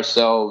deny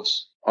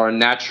ourselves our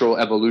natural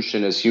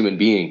evolution as human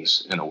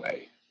beings in a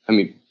way.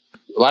 A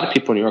lot of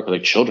people in New York are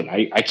like, children,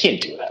 I can't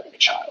deal with having a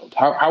child.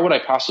 How would I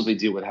possibly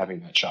deal with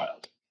having that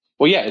child?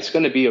 Well, yeah, it's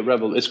going to be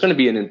it's going to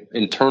be an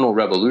internal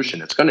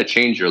revolution. It's going to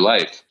change your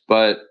life.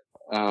 But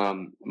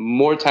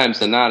more times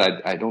than not,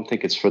 I don't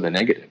think it's for the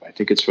negative. I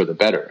think it's for the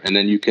better. And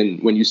then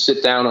when you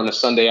sit down on a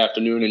Sunday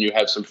afternoon and you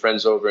have some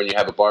friends over and you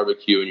have a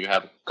barbecue and you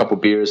have a couple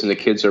beers and the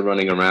kids are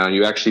running around,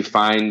 you actually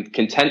find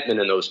contentment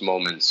in those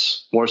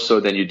moments more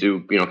so than you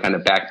do, kind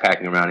of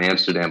backpacking around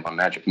Amsterdam on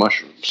magic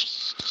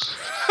mushrooms.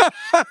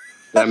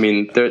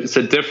 It's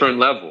a different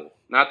level.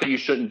 Not that you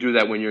shouldn't do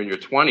that when you're in your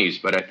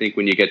 20s, but I think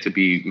when you get to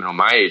be,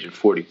 my age at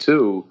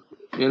 42,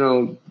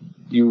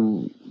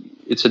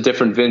 it's a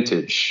different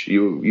vintage.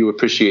 You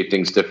appreciate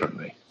things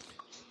differently.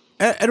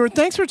 Edward,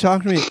 thanks for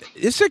talking to me.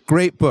 It's a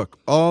great book.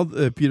 All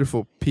the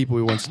beautiful people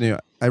we once knew.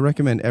 I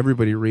recommend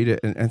everybody read it.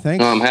 And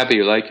thanks. I'm happy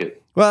you like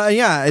it. Well,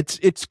 yeah,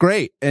 it's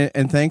great.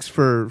 And thanks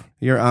for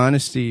your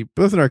honesty,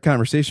 both in our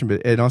conversation,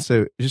 and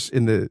also just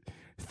in the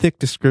thick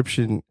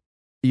description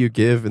you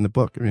give in the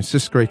book. It's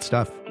just great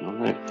stuff. All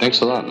right.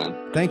 Thanks a lot, man.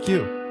 Thank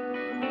you.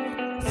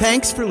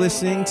 Thanks for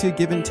listening to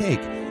Give and Take.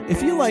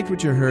 If you liked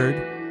what you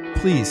heard,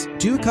 please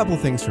do a couple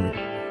things for me.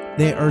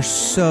 They are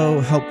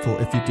so helpful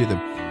if you do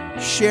them.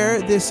 Share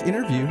this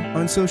interview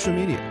on social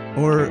media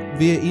or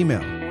via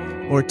email,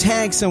 or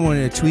tag someone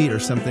in a tweet or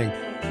something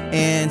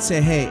and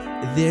say, hey,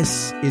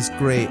 this is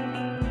great.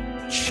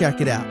 Check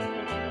it out.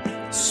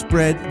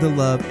 Spread the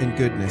love and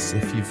goodness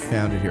if you've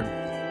found it here.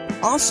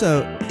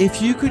 Also,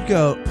 if you could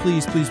go,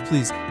 please,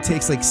 it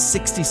takes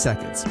 60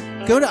 seconds.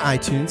 Go to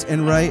iTunes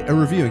and write a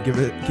review and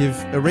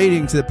give a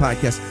rating to the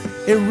podcast.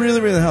 It really,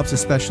 really helps,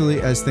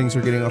 especially as things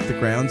are getting off the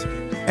ground.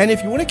 And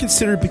if you want to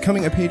consider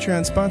becoming a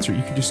Patreon sponsor,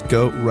 you can just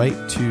go right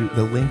to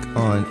the link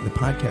on the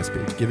podcast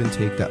page,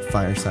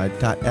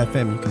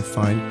 giveandtake.fireside.fm. You can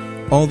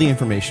find all the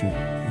information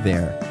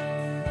there.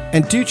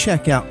 And do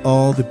check out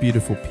All the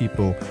Beautiful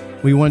People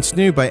We Once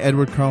Knew by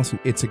Edward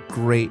Carlson. It's a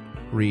great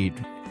read.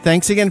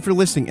 Thanks again for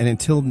listening, and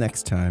until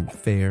next time,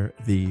 fare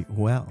thee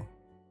well.